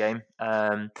interesting game.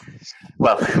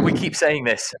 Well, we keep saying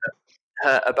this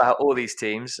about all these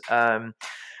teams.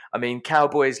 I mean,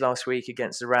 Cowboys last week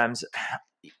against the Rams.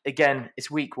 Again,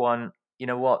 it's week one. You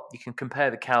know what? You can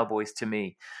compare the Cowboys to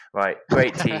me, right?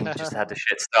 Great team, just had a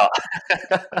shit start.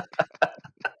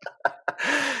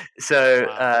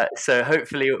 So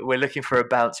hopefully we're looking for a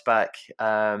bounce back.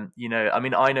 I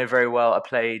know very well. I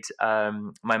played.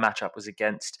 My matchup was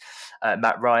against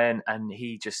Matt Ryan, and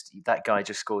that guy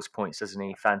just scores points, doesn't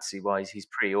he? Fantasy wise, he's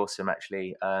pretty awesome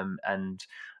actually.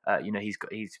 He's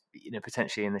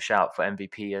potentially in the shout for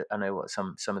MVP. I know what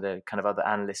some of the kind of other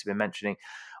analysts have been mentioning.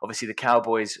 Obviously, the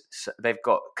Cowboys, they've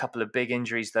got a couple of big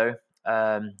injuries though.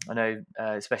 I know,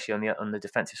 especially on the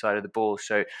defensive side of the ball.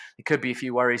 So there could be a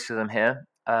few worries for them here.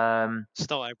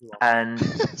 Start everyone.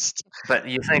 But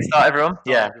you think start everyone?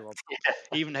 Everyone.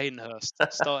 Even Hayden Hurst.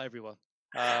 Start everyone.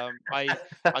 I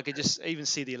could just even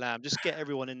see the alarm. Just get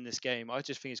everyone in this game. I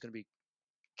just think it's going to be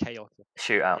chaotic.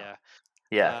 Shootout.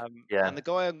 Yeah. And the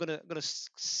guy I'm gonna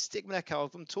stick my neck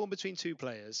out. I'm torn between two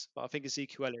players, but I think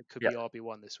Ezekiel Elliott could be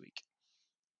RB1 this week.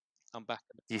 I'm back.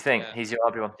 Do you think he's your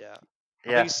RB1? Yeah.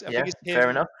 I think it's him fair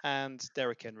enough. And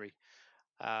Derrick Henry.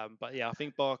 But yeah, I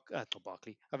think not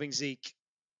Barkley. I think Zeke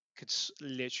could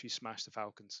literally smash the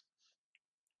Falcons.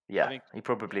 Yeah, he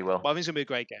probably will. But I think it's gonna be a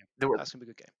great game. That's gonna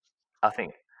be a good game. I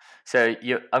think. So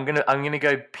I'm gonna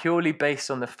go purely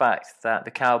based on the fact that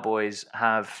the Cowboys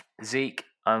have Zeke.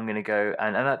 I'm gonna go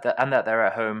and that they're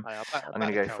at home.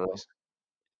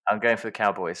 I'm going for the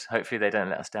Cowboys. Hopefully they don't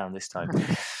let us down this time.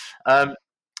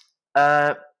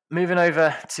 Moving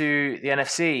over to the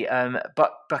NFC,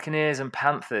 Buccaneers and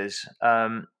Panthers.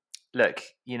 Look,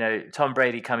 Tom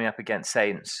Brady coming up against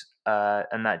Saints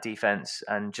and that defense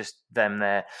and just them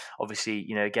there.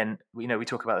 Obviously, again, we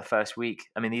talk about the first week.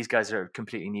 I mean, these guys are a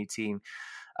completely new team.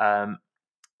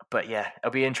 But yeah,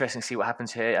 it'll be interesting to see what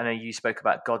happens here. I know you spoke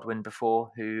about Godwin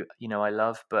before, who I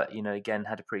love, but again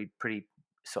had a pretty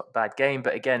sort of bad game.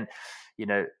 But again,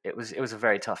 it was a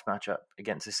very tough matchup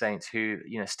against the Saints, who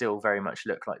still very much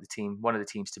look like one of the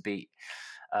teams to beat.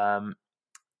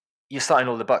 You're starting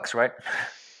all the Bucs, right?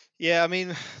 Yeah, I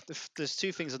mean, there's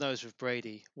two things I noticed with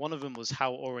Brady. One of them was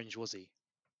how orange was he?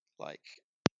 Like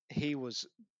he was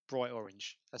bright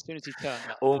orange as soon as he turned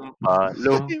up.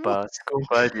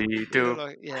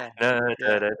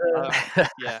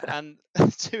 And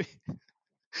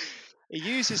he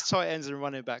used his tight ends and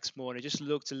running backs more, and it just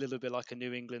looked a little bit like a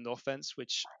New England offense,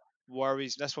 which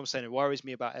worries. That's what I'm saying. It worries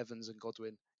me about Evans and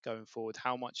Godwin going forward.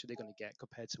 How much are they going to get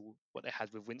compared to what they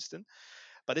had with Winston?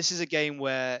 But this is a game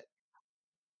where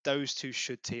those two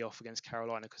should tee off against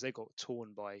Carolina because they got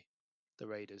torn by the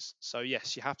Raiders. So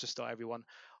yes, you have to start everyone.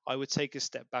 I would take a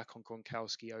step back on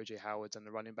Gronkowski, OJ Howard, and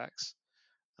the running backs.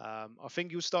 I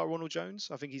think you'll start Ronald Jones.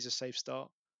 I think he's a safe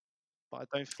start. But I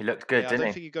don't. He looked good, didn't he? I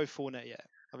don't think you go Fournette yet.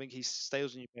 I think he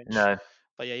stays on your bench. No.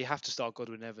 But yeah, you have to start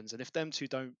Godwin Evans, and if them two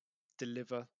don't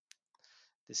deliver,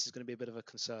 this is going to be a bit of a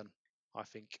concern. I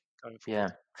think going forward. Yeah.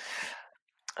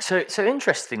 So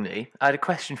interestingly, I had a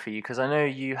question for you because I know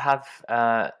you have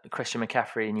Christian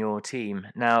McCaffrey in your team.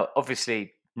 Now,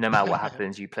 obviously, no matter what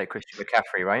happens, you play Christian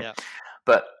McCaffrey, right? Yeah.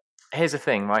 But here's the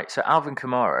thing, right? So Alvin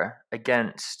Kamara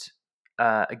against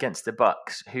against the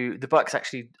Bucks, who the Bucks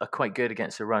actually are quite good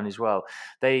against the run as well.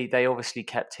 They obviously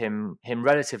kept him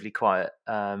relatively quiet.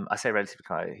 I say relatively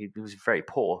quiet. He was very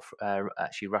poor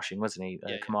actually rushing, wasn't he,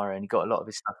 Kamara, and he got a lot of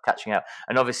his stuff catching out.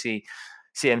 And obviously,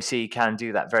 CMC can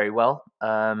do that very well.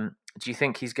 Do you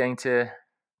think he's going to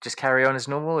just carry on as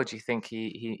normal, or do you think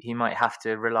he might have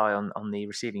to rely on the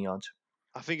receiving yards?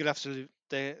 I think he'll have to.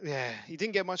 He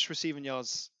didn't get much receiving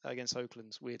yards against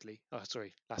Oakland. Weirdly, Las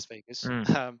Vegas.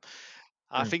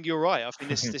 I think you're right. I think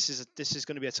this is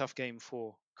going to be a tough game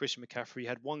for Christian McCaffrey. He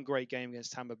had one great game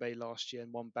against Tampa Bay last year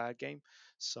and one bad game,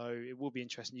 so it will be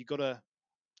interesting. You've got to,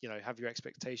 have your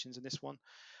expectations in this one.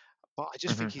 But I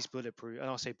just think he's bulletproof, and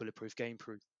I'll say bulletproof, game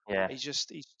proof. Yeah, he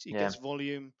gets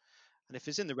volume, and if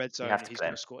it's in the red zone, he's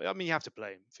going to score. I mean, you have to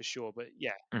play him for sure, but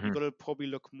you've got to probably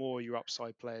look more at your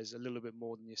upside players a little bit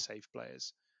more than your safe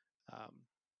players.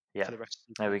 For the rest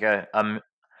of the there we go.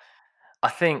 I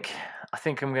think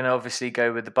I'm going to obviously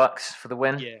go with the Bucks for the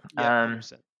win. Yeah,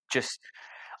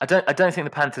 I don't think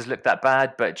the Panthers look that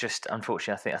bad, but just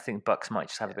unfortunately, I think Bucks might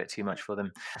just have a bit too much for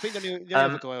them. I think the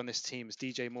other guy on this team is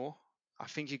DJ Moore. I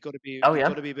think you've got to be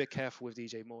a bit careful with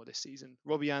DJ Moore this season.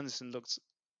 Robbie Anderson looks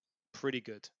pretty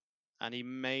good, and he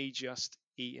may just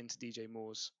eat into DJ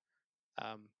Moore's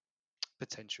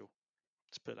potential.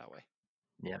 Let's put it that way.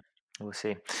 Yeah. We'll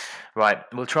see. Right,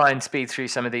 we'll try and speed through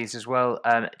some of these as well.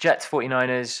 Jets,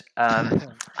 49ers. I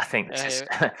think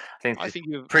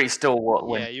you're pretty stalwart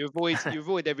win. Yeah, you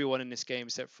avoid everyone in this game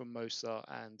except for Mostert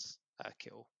and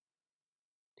Kittle.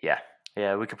 Yeah,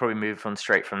 we could probably move on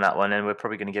straight from that one, and we're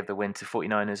probably going to give the win to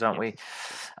 49ers, aren't we?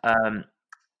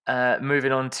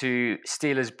 Moving on to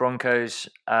Steelers, Broncos.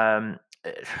 I'm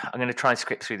going to try and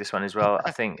skip through this one as well.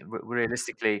 I think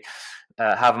realistically,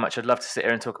 however much I'd love to sit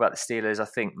here and talk about the Steelers, I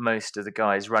think most of the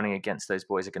guys running against those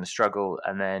boys are going to struggle.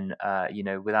 And then,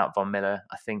 without Von Miller,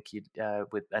 I think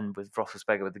with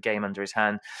Roethlisberger with the game under his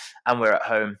hand, and we're at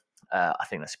home, I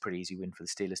think that's a pretty easy win for the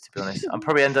Steelers, to be honest. I'll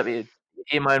probably end up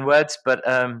in my own words, but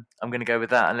I'm going to go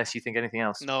with that unless you think anything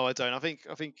else. No, I don't. I think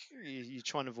you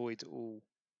try and avoid all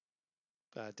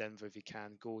Denver if you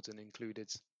can, Gordon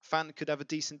included. Fant could have a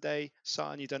decent day.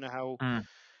 Sutton, you don't know how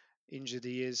injured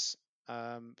he is,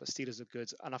 but Steelers are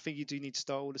good. And I think you do need to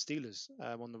start all the Steelers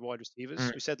on the wide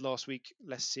receivers. We said last week,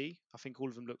 let's see. I think all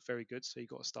of them look very good, so you've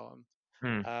got to start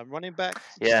them. Running back,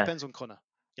 it just depends on Connor.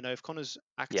 If Connor's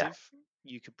active,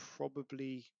 you could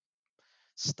probably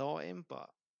start him, but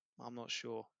I'm not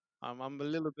sure. I'm a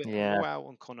little bit more out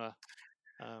on Connor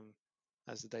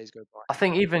as the days go by. I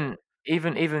think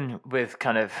even with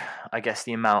kind of, I guess,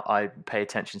 the amount I pay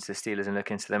attention to the Steelers and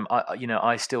look into them,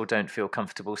 I still don't feel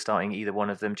comfortable starting either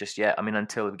one of them just yet. I mean,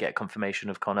 until we get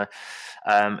confirmation of Connor.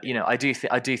 I do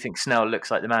think Snell looks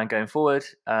like the man going forward.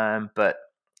 But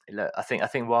look, I think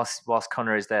whilst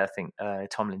Connor is there, I think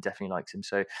Tomlin definitely likes him.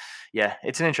 So yeah,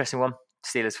 it's an interesting one.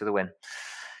 Steelers for the win.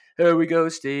 Here we go,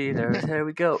 Steelers. Here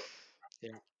we go.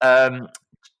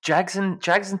 Jags and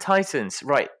Titans.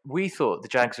 Right, we thought the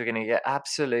Jags were going to get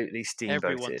absolutely steamboated.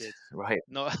 Everyone did. Right,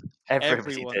 not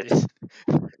everyone did.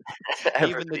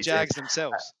 Even the Jags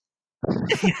themselves.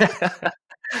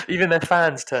 Even their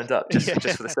fans turned up just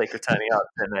for the sake of turning up,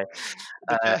 didn't they?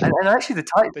 And actually,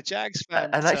 the Jags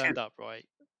fans turned up right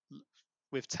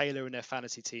with Taylor and their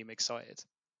fantasy team excited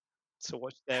to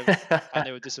watch them, and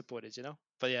they were disappointed,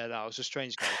 But yeah, that was a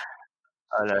strange game.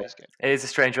 I know. It is a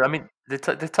strange one. I mean, the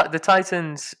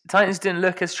Titans didn't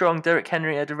look as strong. Derrick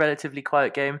Henry had a relatively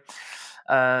quiet game,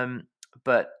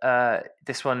 but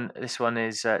this one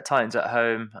is Titans at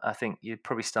home. I think you'd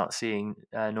probably start seeing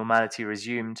normality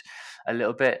resumed a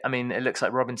little bit. I mean, it looks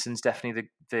like Robinson's definitely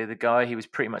the guy. He was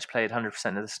pretty much played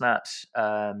 100% of the snaps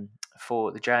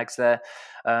for the Jags there.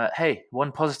 Hey,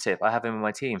 one positive. I have him in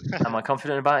my team. Am I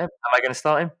confident about him? Am I going to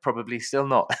start him? Probably still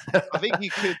not. I think you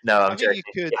could. No, I'm joking.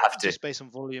 You could, just based on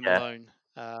volume alone.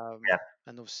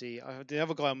 And obviously, the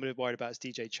other guy I'm really worried about is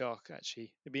DJ Chark.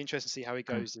 Actually, it'd be interesting to see how he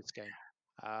goes this game.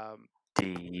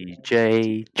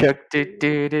 DJ Chuck.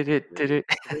 They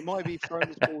might be throwing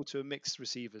this ball to a mixed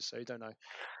receivers, so you don't know.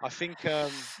 I think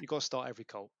you've got to start every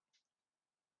Colt.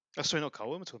 Oh, sorry, not Colt.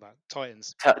 What am I talking about?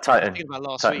 Titans. Titan. I'm thinking about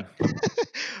last week.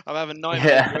 I'm having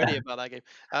nightmares already about that game.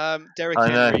 Derrick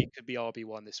Henry could be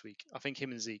RB1 this week. I think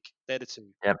him and Zeke, they're the two.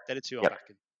 Yep. They're the two I'm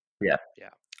backing. Yeah.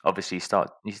 Obviously,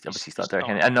 start Derrick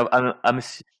Henry. And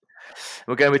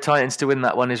we're going with Titans to win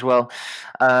that one as well.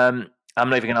 I'm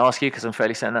not even going to ask you because I'm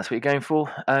fairly certain that's what you're going for.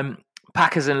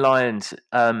 Packers and Lions.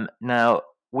 Now,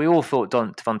 we all thought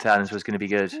Devontae Adams was going to be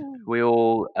good. We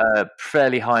all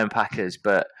fairly high on Packers,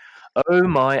 but oh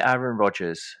my Aaron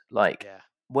Rodgers.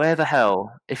 where the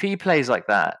hell, if he plays like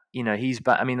that, he's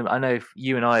back. I mean, I know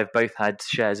you and I have both had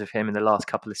shares of him in the last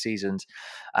couple of seasons,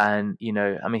 and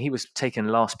I mean, he was taken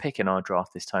last pick in our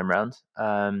draft this time round,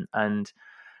 and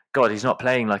God, he's not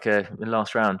playing like a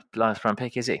last round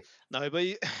pick, is he? No, but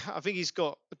I think he's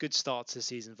got a good start to the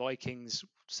season. Vikings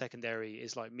secondary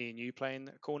is like me and you playing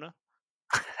a corner.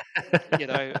 So you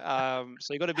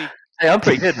got to be. Hey, I'm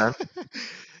pretty good, man.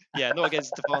 Yeah, not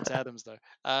against Devontae Adams though.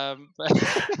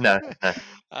 No.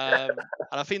 And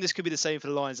I think this could be the same for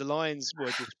the Lions. The Lions were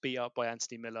just beat up by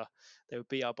Anthony Miller. They were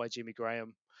beat up by Jimmy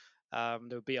Graham.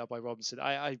 They were beat up by Robinson.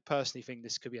 I personally think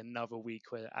this could be another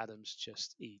week where Adams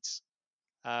just eats.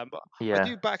 But I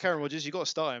do back Aaron Rodgers. You've got to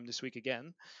start him this week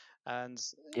again. And,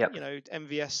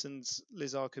 MVS and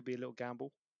Lazard could be a little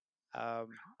gamble.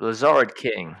 Lazard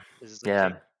King.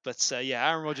 King. But,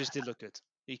 Aaron Rodgers did look good.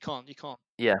 You can't.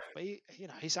 Yeah. But,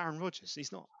 he's Aaron Rodgers.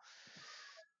 He's not.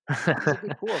 He's a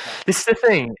good quarterback. This is the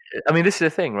thing. I mean, this is the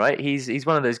thing, right? He's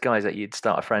one of those guys that you'd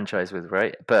start a franchise with,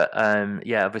 right? But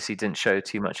obviously didn't show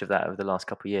too much of that over the last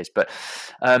couple of years. But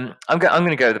I'm going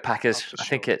to go with the Packers. I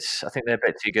think they're a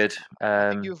bit too good. I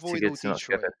think you avoid all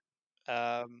Detroit.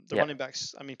 The running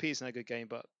backs. I mean, Peterson had a good game,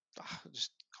 but I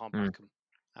just can't back them.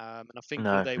 And I think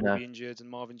they will be injured, and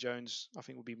Marvin Jones, I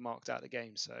think, will be marked out of the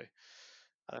game. So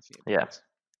I don't think it'll be good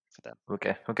for them.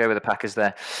 Okay, we'll go with the Packers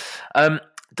there.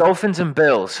 Dolphins and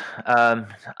Bills. I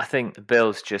think the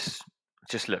Bills just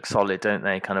look solid, don't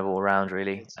they? Kind of all around,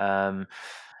 really.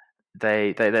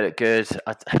 They look good.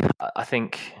 I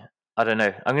think, I don't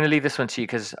know. I'm going to leave this one to you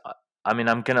because I mean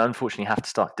I'm going to unfortunately have to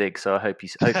start Diggs. So I hope you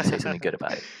say something good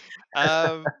about it.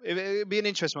 It'd be an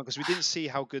interesting one because we didn't see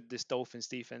how good this Dolphins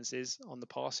defense is on the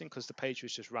passing because the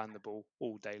Patriots just ran the ball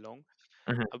all day long.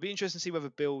 Mm-hmm. It'll be interesting to see whether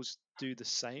Bills do the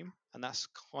same, and that's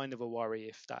kind of a worry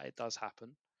if it does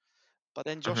happen. But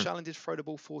then Josh Allen did throw the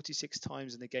ball 46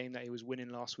 times in the game that he was winning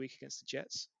last week against the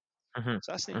Jets. So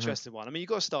that's an interesting one. I mean, you've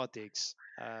got to start Diggs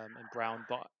and Brown,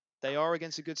 but they are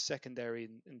against a good secondary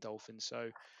in Dolphins. So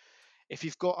if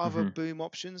you've got other boom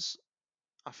options,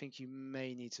 I think you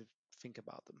may need to think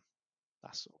about them.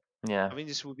 That's all. Yeah. I mean,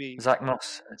 this will be Zach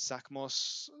Moss.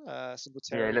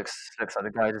 Singletary. Yeah, he looks like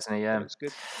the guy, doesn't he? Yeah. Looks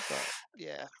good. But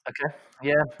yeah. Okay.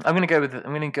 Yeah, I'm going to go with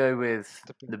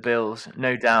the Bills.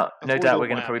 No doubt. No doubt we're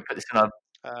going to probably put this in our.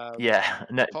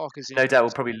 No doubt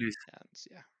we'll probably lose.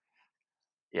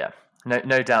 Yeah.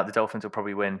 No doubt the Dolphins will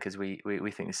probably win because we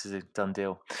think this is a done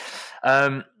deal.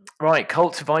 Right,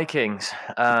 Colts Vikings.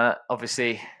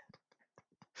 Obviously.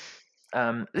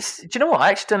 Do you know what? I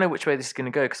actually don't know which way this is going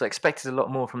to go because I expected a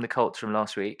lot more from the Colts from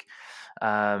last week.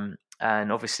 And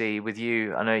obviously with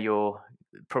you, I know you're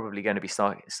probably going to be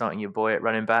starting your boy at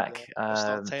running back.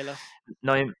 Start Taylor.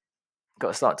 Got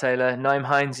to start Taylor. Naeem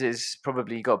Hines is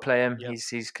probably got to play him. Yep.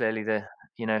 He's clearly the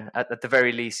at the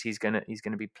very least he's gonna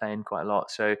be playing quite a lot.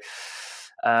 So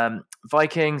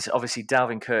Vikings, obviously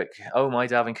Dalvin Cook. Oh my,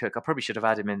 Dalvin Cook! I probably should have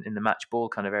had him in the match ball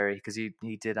kind of area because he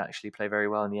did actually play very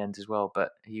well in the end as well.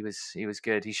 But he was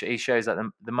good. He shows that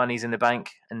the money's in the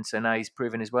bank, and so now he's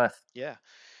proven his worth. Yeah,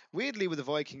 weirdly with the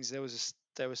Vikings, there was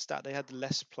a stat they had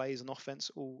less plays on offense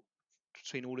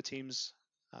between all the teams.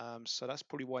 So that's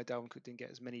probably why Dalvin Cook didn't get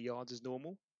as many yards as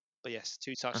normal. But yes,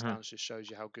 2 touchdowns just shows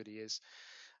you how good he is.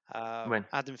 Adam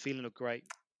Thielen looked great.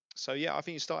 So yeah, I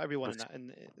think you start everyone in that.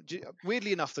 And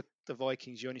weirdly enough, the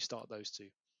Vikings, you only start those 2.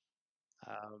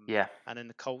 And then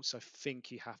the Colts, I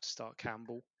think you have to start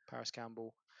Paris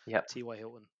Campbell, T.Y.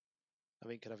 Hilton. I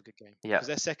think could have a good game. Because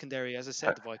their secondary, as I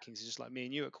said, the Vikings is just like me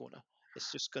and you at corner.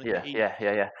 It's just going to get eaten.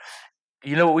 Yeah.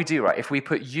 You know what we do, right? If we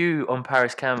put you on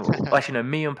Paris Campbell, actually no,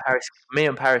 me on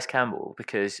Paris Campbell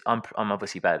because I'm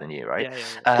obviously better than you, right?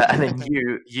 Yeah. And then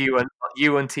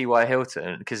you on T.Y.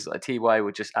 Hilton because T.Y.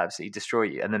 would just absolutely destroy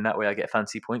you, and then that way I get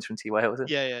fancy points from T.Y. Hilton.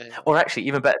 Yeah. Or actually,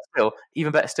 even better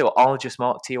still, I'll just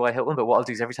mark T.Y. Hilton. But what I'll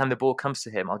do is every time the ball comes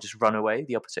to him, I'll just run away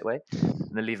the opposite way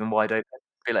and then leave him wide open.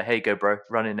 Be like, hey, go, bro,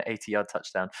 run in an 80-yard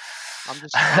touchdown. I'm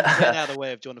getting out of the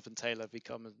way of Jonathan Taylor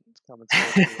coming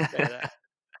to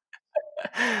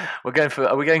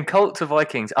Are we going Colts or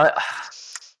Vikings?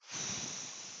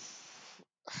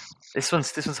 This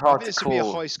one's hard to call. This will be a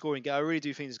high scoring game. I really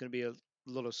do think there's going to be a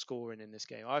lot of scoring in this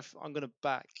game. I'm going to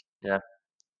back. Yeah.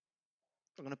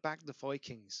 I'm going to back the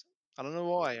Vikings. I don't know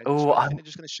why. I think they're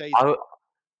just going to shade.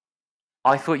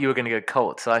 I thought you were going to go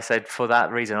Colts. So I said for that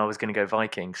reason I was going to go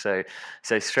Vikings. So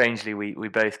strangely we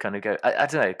both kind of go. I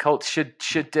don't know. Colts should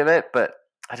do it, but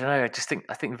I don't know.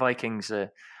 I think Vikings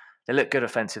they look good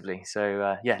offensively.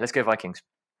 So let's go Vikings.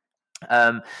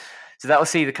 So that will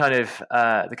see the kind of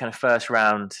first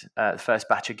round, the first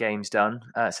batch of games done.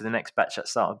 So the next batch that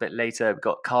start a bit later, we've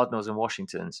got Cardinals and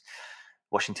Washingtons.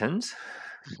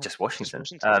 Just Washington.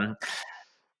 Just Washington.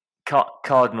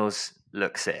 Cardinals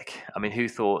look sick. I mean, who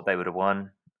thought they would have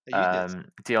won? You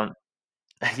did.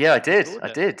 Yeah, I did. thought I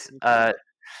it. did. You thought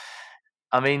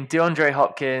I mean, DeAndre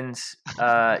Hopkins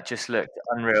just looked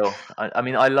unreal. I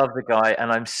mean, I love the guy, and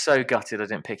I'm so gutted I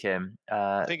didn't pick him.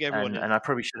 I think everyone and I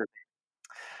probably should have.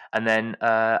 And then,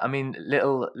 I mean,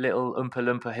 little Oompa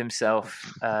Loompa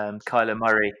himself, Kyler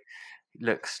Murray,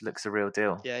 looks the real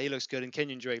deal. Yeah, he looks good, and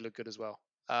Kenyon Drake looked good as well.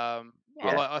 Yeah.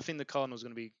 I think the Cardinals are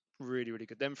going to be really, really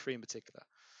good. Them three in particular.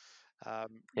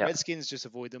 Yeah. Redskins, just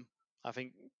avoid them. I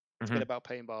think forget about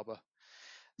Peyton Barber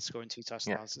scoring 2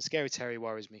 touchdowns. And Scary Terry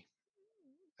worries me.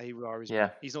 He worries me.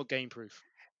 He's not game proof.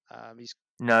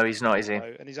 No, he's not, is he?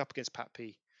 And he's up against Pat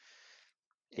P.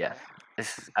 Yeah,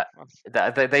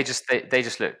 they just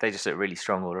look really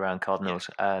strong all around, Cardinals.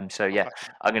 So yeah,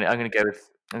 I'm gonna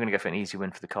go for an easy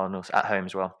win for the Cardinals at home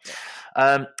as well.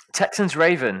 Texans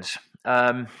Ravens.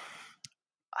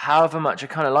 However much I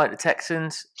kind of like the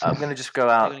Texans, I'm gonna just go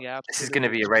out. This is gonna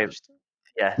be a Raven.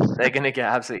 Yeah, they're going to get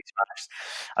absolutely smashed.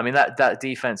 I mean, that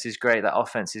defense is great. That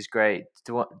offense is great.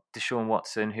 Deshaun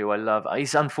Watson, who I love,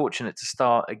 he's unfortunate to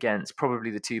start against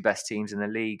probably the 2 best teams in the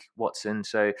league, Watson.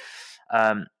 So,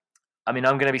 I mean,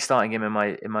 I'm going to be starting him in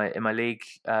my league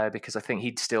because I think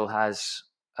he still has,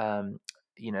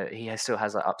 still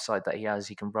has that upside that he has.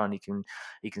 He can run, he can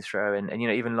throw, and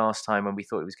even last time when we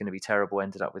thought it was going to be terrible,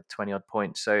 ended up with 20 odd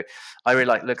points. So, I really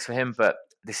like looks for him, but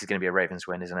this is going to be a Ravens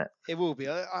win, isn't it? It will be.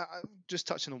 I just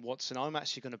touching on Watson, I'm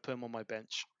actually going to put him on my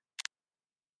bench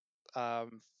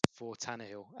for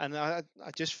Tannehill. And I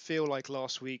just feel like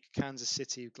last week, Kansas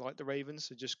City, like the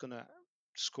Ravens, are just going to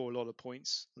score a lot of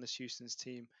points on this Houston's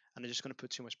team. And they're just going to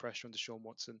put too much pressure on Deshaun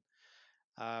Watson.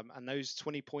 And those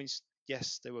 20 points,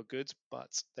 yes, they were good, but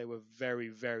they were very,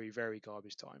 very, very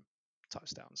garbage time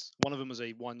touchdowns. One of them was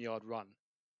a 1-yard run.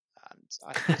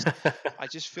 And I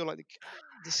just feel like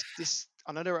this.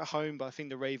 I know they're at home, but I think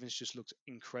the Ravens just looked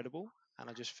incredible, and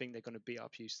I just think they're going to beat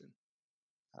up Houston.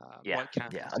 Yeah.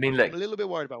 I mean, look, I'm a little bit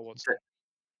worried about Watson.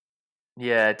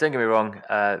 Yeah, don't get me wrong.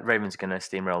 Ravens are going to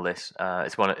steamroll this.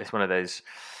 It's one of those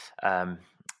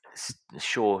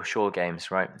sure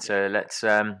games, right? So let's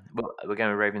we're going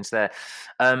with Ravens there.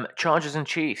 Chargers and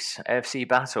Chiefs, AFC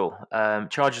battle.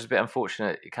 Chargers a bit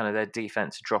unfortunate, kind of their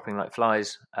defense dropping like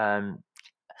flies.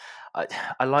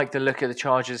 I like the look of the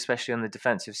Chargers, especially on the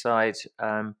defensive side.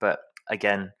 But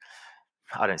again,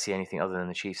 I don't see anything other than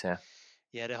the Chiefs here.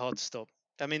 Yeah, they're hard to stop.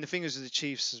 I mean, the thing is with the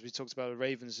Chiefs, as we talked about the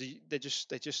Ravens, they're just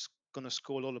going to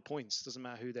score a lot of points. Doesn't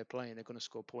matter who they're playing, they're going to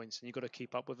score points, and you've got to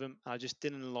keep up with them. I just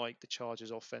didn't like the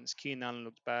Chargers' offense. Keenan Allen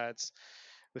looked bad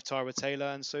with Tyrod Taylor,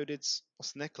 and so did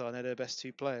Austin Eckler, and they're their best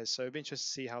 2 players. So it'd be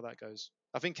interesting to see how that goes.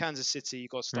 I think Kansas City,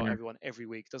 you've got to start everyone every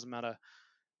week. Doesn't matter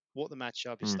what the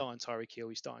matchup. You're starting Tyreek Hill,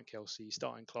 you're starting Kelsey, you're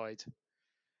starting Clyde.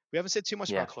 We haven't said too much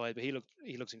about Clyde, but he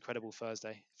looked incredible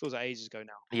Thursday. It feels like ages ago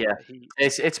now. Yeah,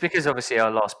 it's because obviously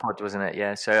our last pod, wasn't it?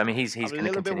 Yeah, so I mean he's I'm a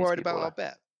little bit worried about our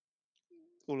bet.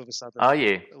 All of a sudden. Are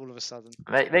you? All of a sudden.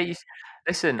 Mate,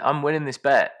 listen, I'm winning this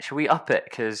bet. Should we up it?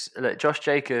 Because look, Josh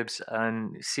Jacobs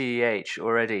and CEH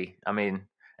already. I mean,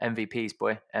 MVPs,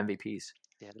 boy, MVPs.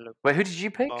 Yeah. Look, wait, who did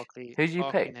you pick? Barkley, who did you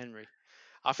pick? And Henry.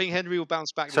 I think Henry will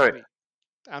bounce back this week.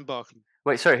 And Barkley.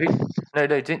 Wait, sorry. Who? No.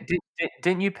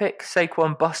 Didn't you pick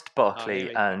Saquon Bust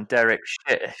Barkley and Derek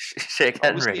Shake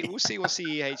Henry? We'll see what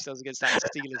CEH does against that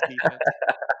Steelers defense.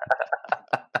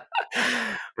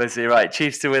 Let's see. Right,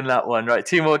 Chiefs to win that one. Right,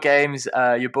 2 more games.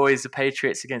 Your boys, the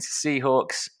Patriots against the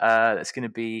Seahawks. That's going to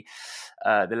be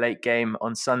the late game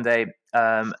on Sunday.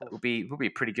 Will be a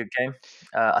pretty good game.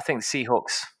 I think the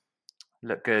Seahawks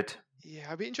look good.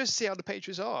 Yeah, I'd be interested to see how the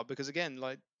Patriots are because again,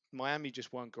 like Miami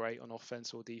just weren't great on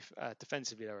offense or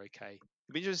defensively. They're okay.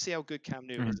 It'd be interesting to see how good Cam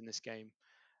Newton is in this game.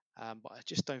 But I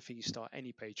just don't think you start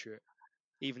any Patriot,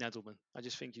 even Edelman. I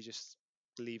just think you just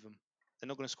leave them. They're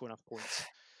not going to score enough points.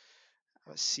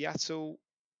 Seattle,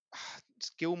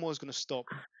 Gilmore's going to stop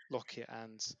Lockett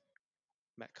and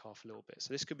Metcalf a little bit.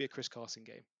 So this could be a Chris Carson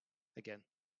game again.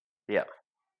 Yep.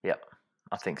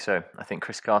 I think so. I think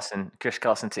Chris Carson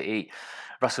to eat.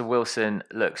 Russell Wilson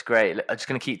looks great. I'm just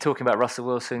going to keep talking about Russell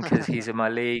Wilson because he's in my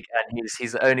league and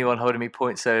he's the only one holding me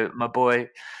points. So my boy,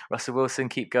 Russell Wilson,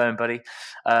 keep going, buddy.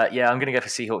 I'm going to go for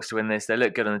Seahawks to win this. They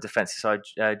look good on the defensive side.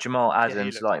 Jamal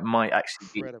Adams might actually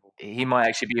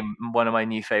be one of my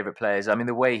new favorite players. I mean,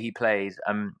 the way he plays.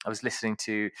 I was listening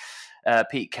to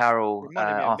Pete Carroll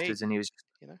afterwards, and he was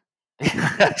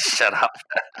shut up.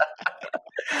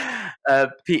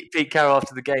 Pete Carroll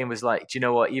after the game was like, do you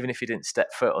know what? Even if he didn't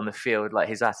step foot on the field, like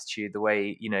his attitude, the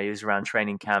way he was around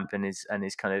training camp and his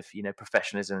kind of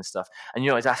professionalism and stuff.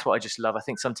 And that's what I just love. I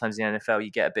think sometimes in the NFL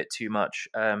you get a bit too much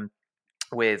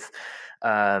with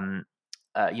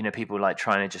people like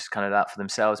trying to just kind of that for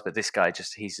themselves, but this guy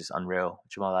he's just unreal,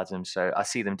 Jamal Adams. So I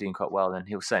see them doing quite well, and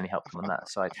he'll certainly help them on that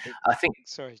side. I think.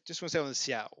 Sorry, just want to say on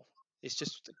Seattle, it's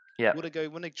just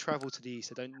when they travel to the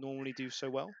east, they don't normally do so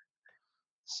well.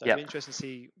 So it'll be interesting to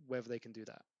see whether they can do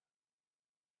that.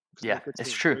 Yeah,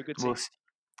 it's true.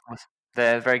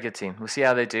 They're a very good team. We'll see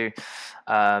how they do.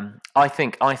 I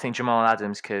think Jamal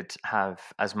Adams could have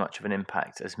as much of an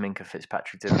impact as Minkah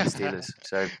Fitzpatrick did with the Steelers.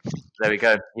 So there we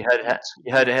go. You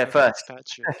heard it here first.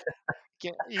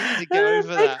 You need to get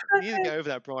over that. You need to get over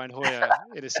that Brian Hoyer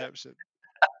interception.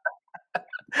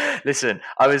 Listen,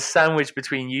 I was sandwiched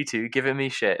between you two, giving me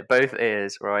shit, both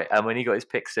ears, right? And when he got his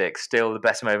pick six, still the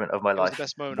best moment of my life. The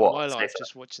best moment of my life,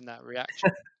 just watching that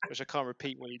reaction, which I can't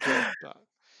repeat what he did, but.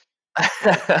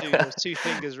 Dude, there was 2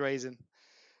 fingers raising,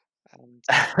 and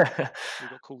we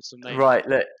got called some names. Right,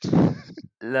 look,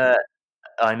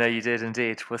 I know you did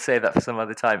indeed. We'll save that for some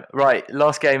other time. Right,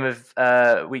 last game of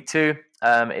week 2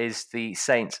 is the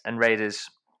Saints and Raiders.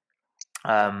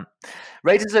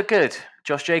 Raiders look good.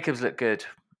 Josh Jacobs looked good,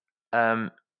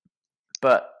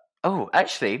 but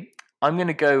actually, I'm going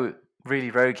to go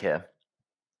really rogue here,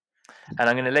 and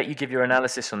I'm going to let you give your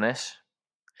analysis on this.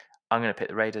 I'm going to pick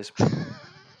the Raiders.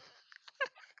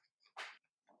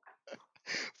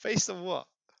 Based on what?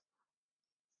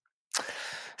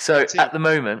 So at the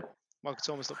moment, Michael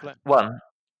Thomas not playing.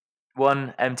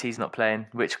 One MT's not playing,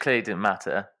 which clearly didn't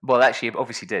matter. Well, actually, it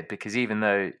obviously did, because even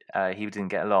though he didn't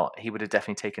get a lot, he would have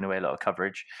definitely taken away a lot of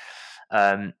coverage.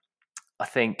 I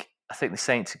think the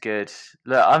Saints are good.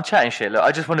 Look, I'm chatting shit. Look,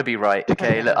 I just want to be right.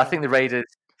 Okay, look, I think the Raiders.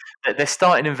 They're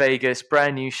starting in Vegas,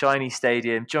 brand new, shiny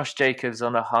stadium. Josh Jacobs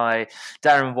on a high.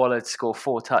 Darren Waller to score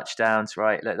 4 touchdowns,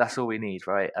 right? Look, that's all we need,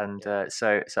 right? And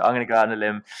so I'm going to go out on a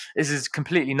limb. This is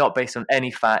completely not based on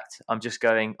any fact. I'm just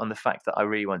going on the fact that I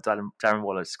really want Darren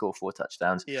Waller to score 4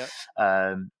 touchdowns. Yeah.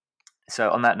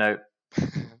 So on that note,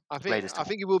 I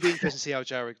think it will be interesting to see how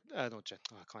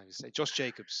Josh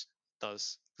Jacobs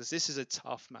does, because this is a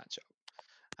tough matchup.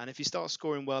 And if you start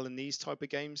scoring well in these type of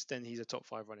games, then he's a top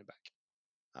 5 running back.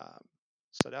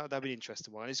 So that'll be an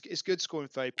interesting one. It's good scoring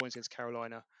 30 points against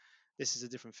Carolina. This is a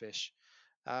different fish.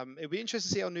 It'll be interesting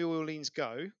to see how New Orleans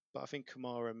go, but I think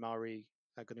Kamara and Murray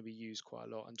are going to be used quite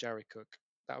a lot, and Jared Cook.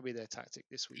 That'll be their tactic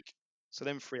this week. So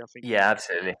them 3, I think. Yeah,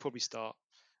 absolutely. Probably start.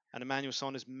 And Emmanuel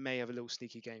Sanders may have a little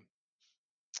sneaky game.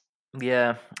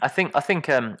 Yeah, I think.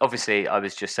 Obviously, I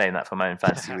was just saying that for my own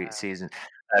fantasy season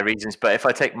reasons. But if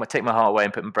I take my heart away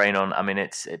and put my brain on, I mean,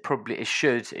 it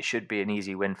should be an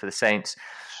easy win for the Saints.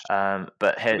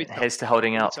 But here's to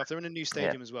holding out. They're in a new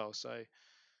stadium as well, so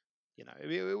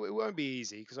it won't be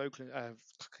easy, because Oakland. I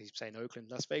keep saying Oakland.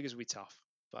 Las Vegas will be tough,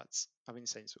 but I think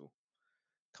the Saints will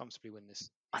comfortably win this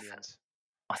in the end.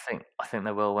 I think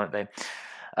they will, won't they?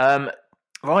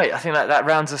 Right, I think that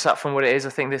rounds us up from what it is.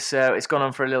 I think this it's gone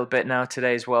on for a little bit now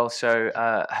today as well, so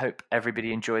I hope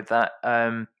everybody enjoyed that.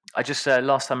 I just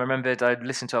last time I remembered, I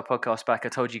listened to our podcast back. I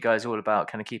told you guys all about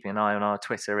kind of keeping an eye on our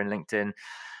Twitter and LinkedIn.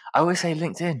 I always say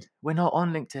LinkedIn. We're not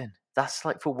on LinkedIn. That's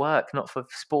like for work, not for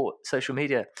sport, social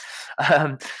media.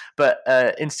 But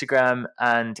Instagram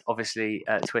and obviously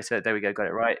Twitter. There we go, got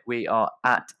it right. We are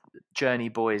at Journey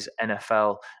Boys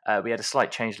NFL. We had a slight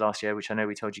change last year, which I know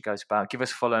we told you guys about. Give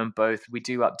us a follow on both. We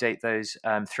do update those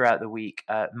throughout the week.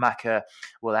 Maka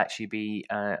will actually be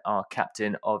our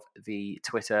captain of the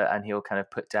Twitter, and he'll kind of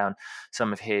put down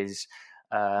some of his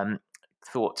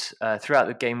thoughts throughout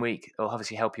the game week. It'll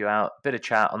obviously help you out. Bit of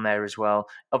chat on there as well.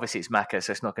 Obviously, it's Maka,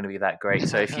 so it's not going to be that great.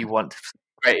 So if you want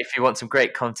some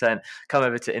great content, come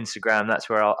over to Instagram. That's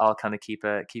where I'll kind of keep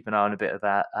an eye on a bit of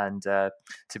that. And to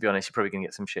be honest, you're probably going to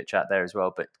get some shit chat there as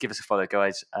well. But give us a follow,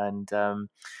 guys. And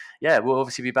we'll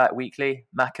obviously be back weekly.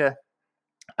 Maka,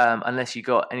 unless you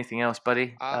got anything else,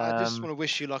 buddy. I just want to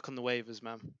wish you luck on the waivers,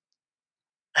 man.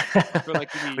 I feel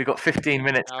like we've got 15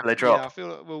 minutes till they drop. Yeah, I feel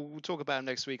like we'll talk about them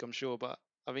next week, I'm sure. But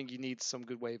I think you need some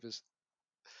good waivers.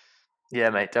 Yeah,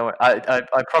 mate, don't worry.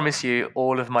 I promise you,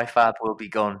 all of my fab will be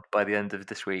gone by the end of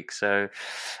this week. So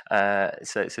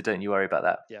don't you worry about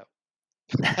that. Yeah.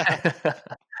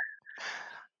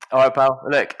 All right, pal.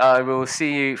 Look, I will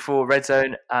see you for Red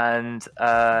Zone, and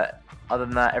other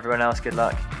than that, everyone else, good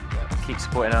luck. Keep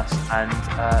supporting us, and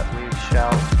we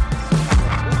shall.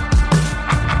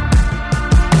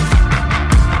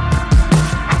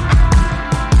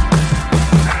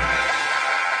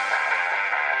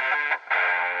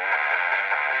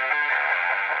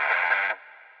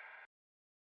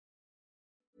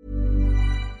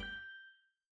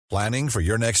 Planning for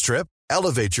your next trip?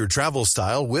 Elevate your travel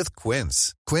style with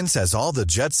Quince. Quince has all the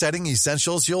jet-setting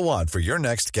essentials you'll want for your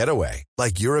next getaway,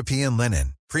 like European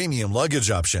linen, premium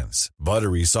luggage options,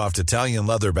 buttery soft Italian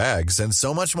leather bags, and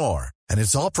so much more. And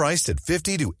it's all priced at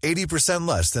 50 to 80%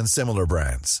 less than similar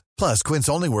brands. Plus, Quince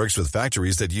only works with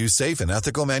factories that use safe and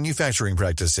ethical manufacturing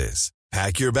practices.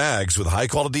 Pack your bags with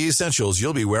high-quality essentials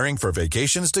you'll be wearing for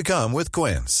vacations to come with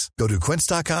Quince. Go to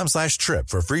quince.com/trip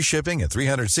for free shipping and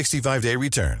 365-day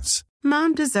returns.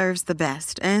 Mom deserves the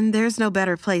best, and there's no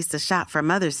better place to shop for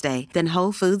Mother's Day than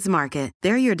Whole Foods Market.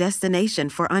 They're your destination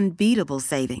for unbeatable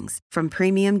savings, from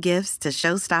premium gifts to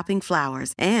show-stopping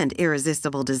flowers and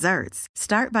irresistible desserts.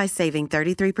 Start by saving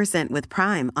 33% with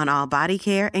Prime on all body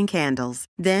care and candles.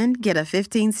 Then get a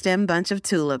 15-stem bunch of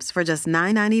tulips for just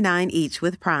 $9.99 each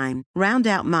with Prime. Round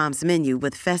out Mom's menu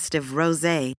with festive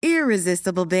rosé,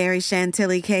 irresistible berry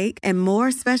chantilly cake, and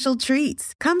more special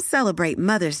treats. Come celebrate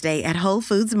Mother's Day at Whole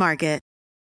Foods Market.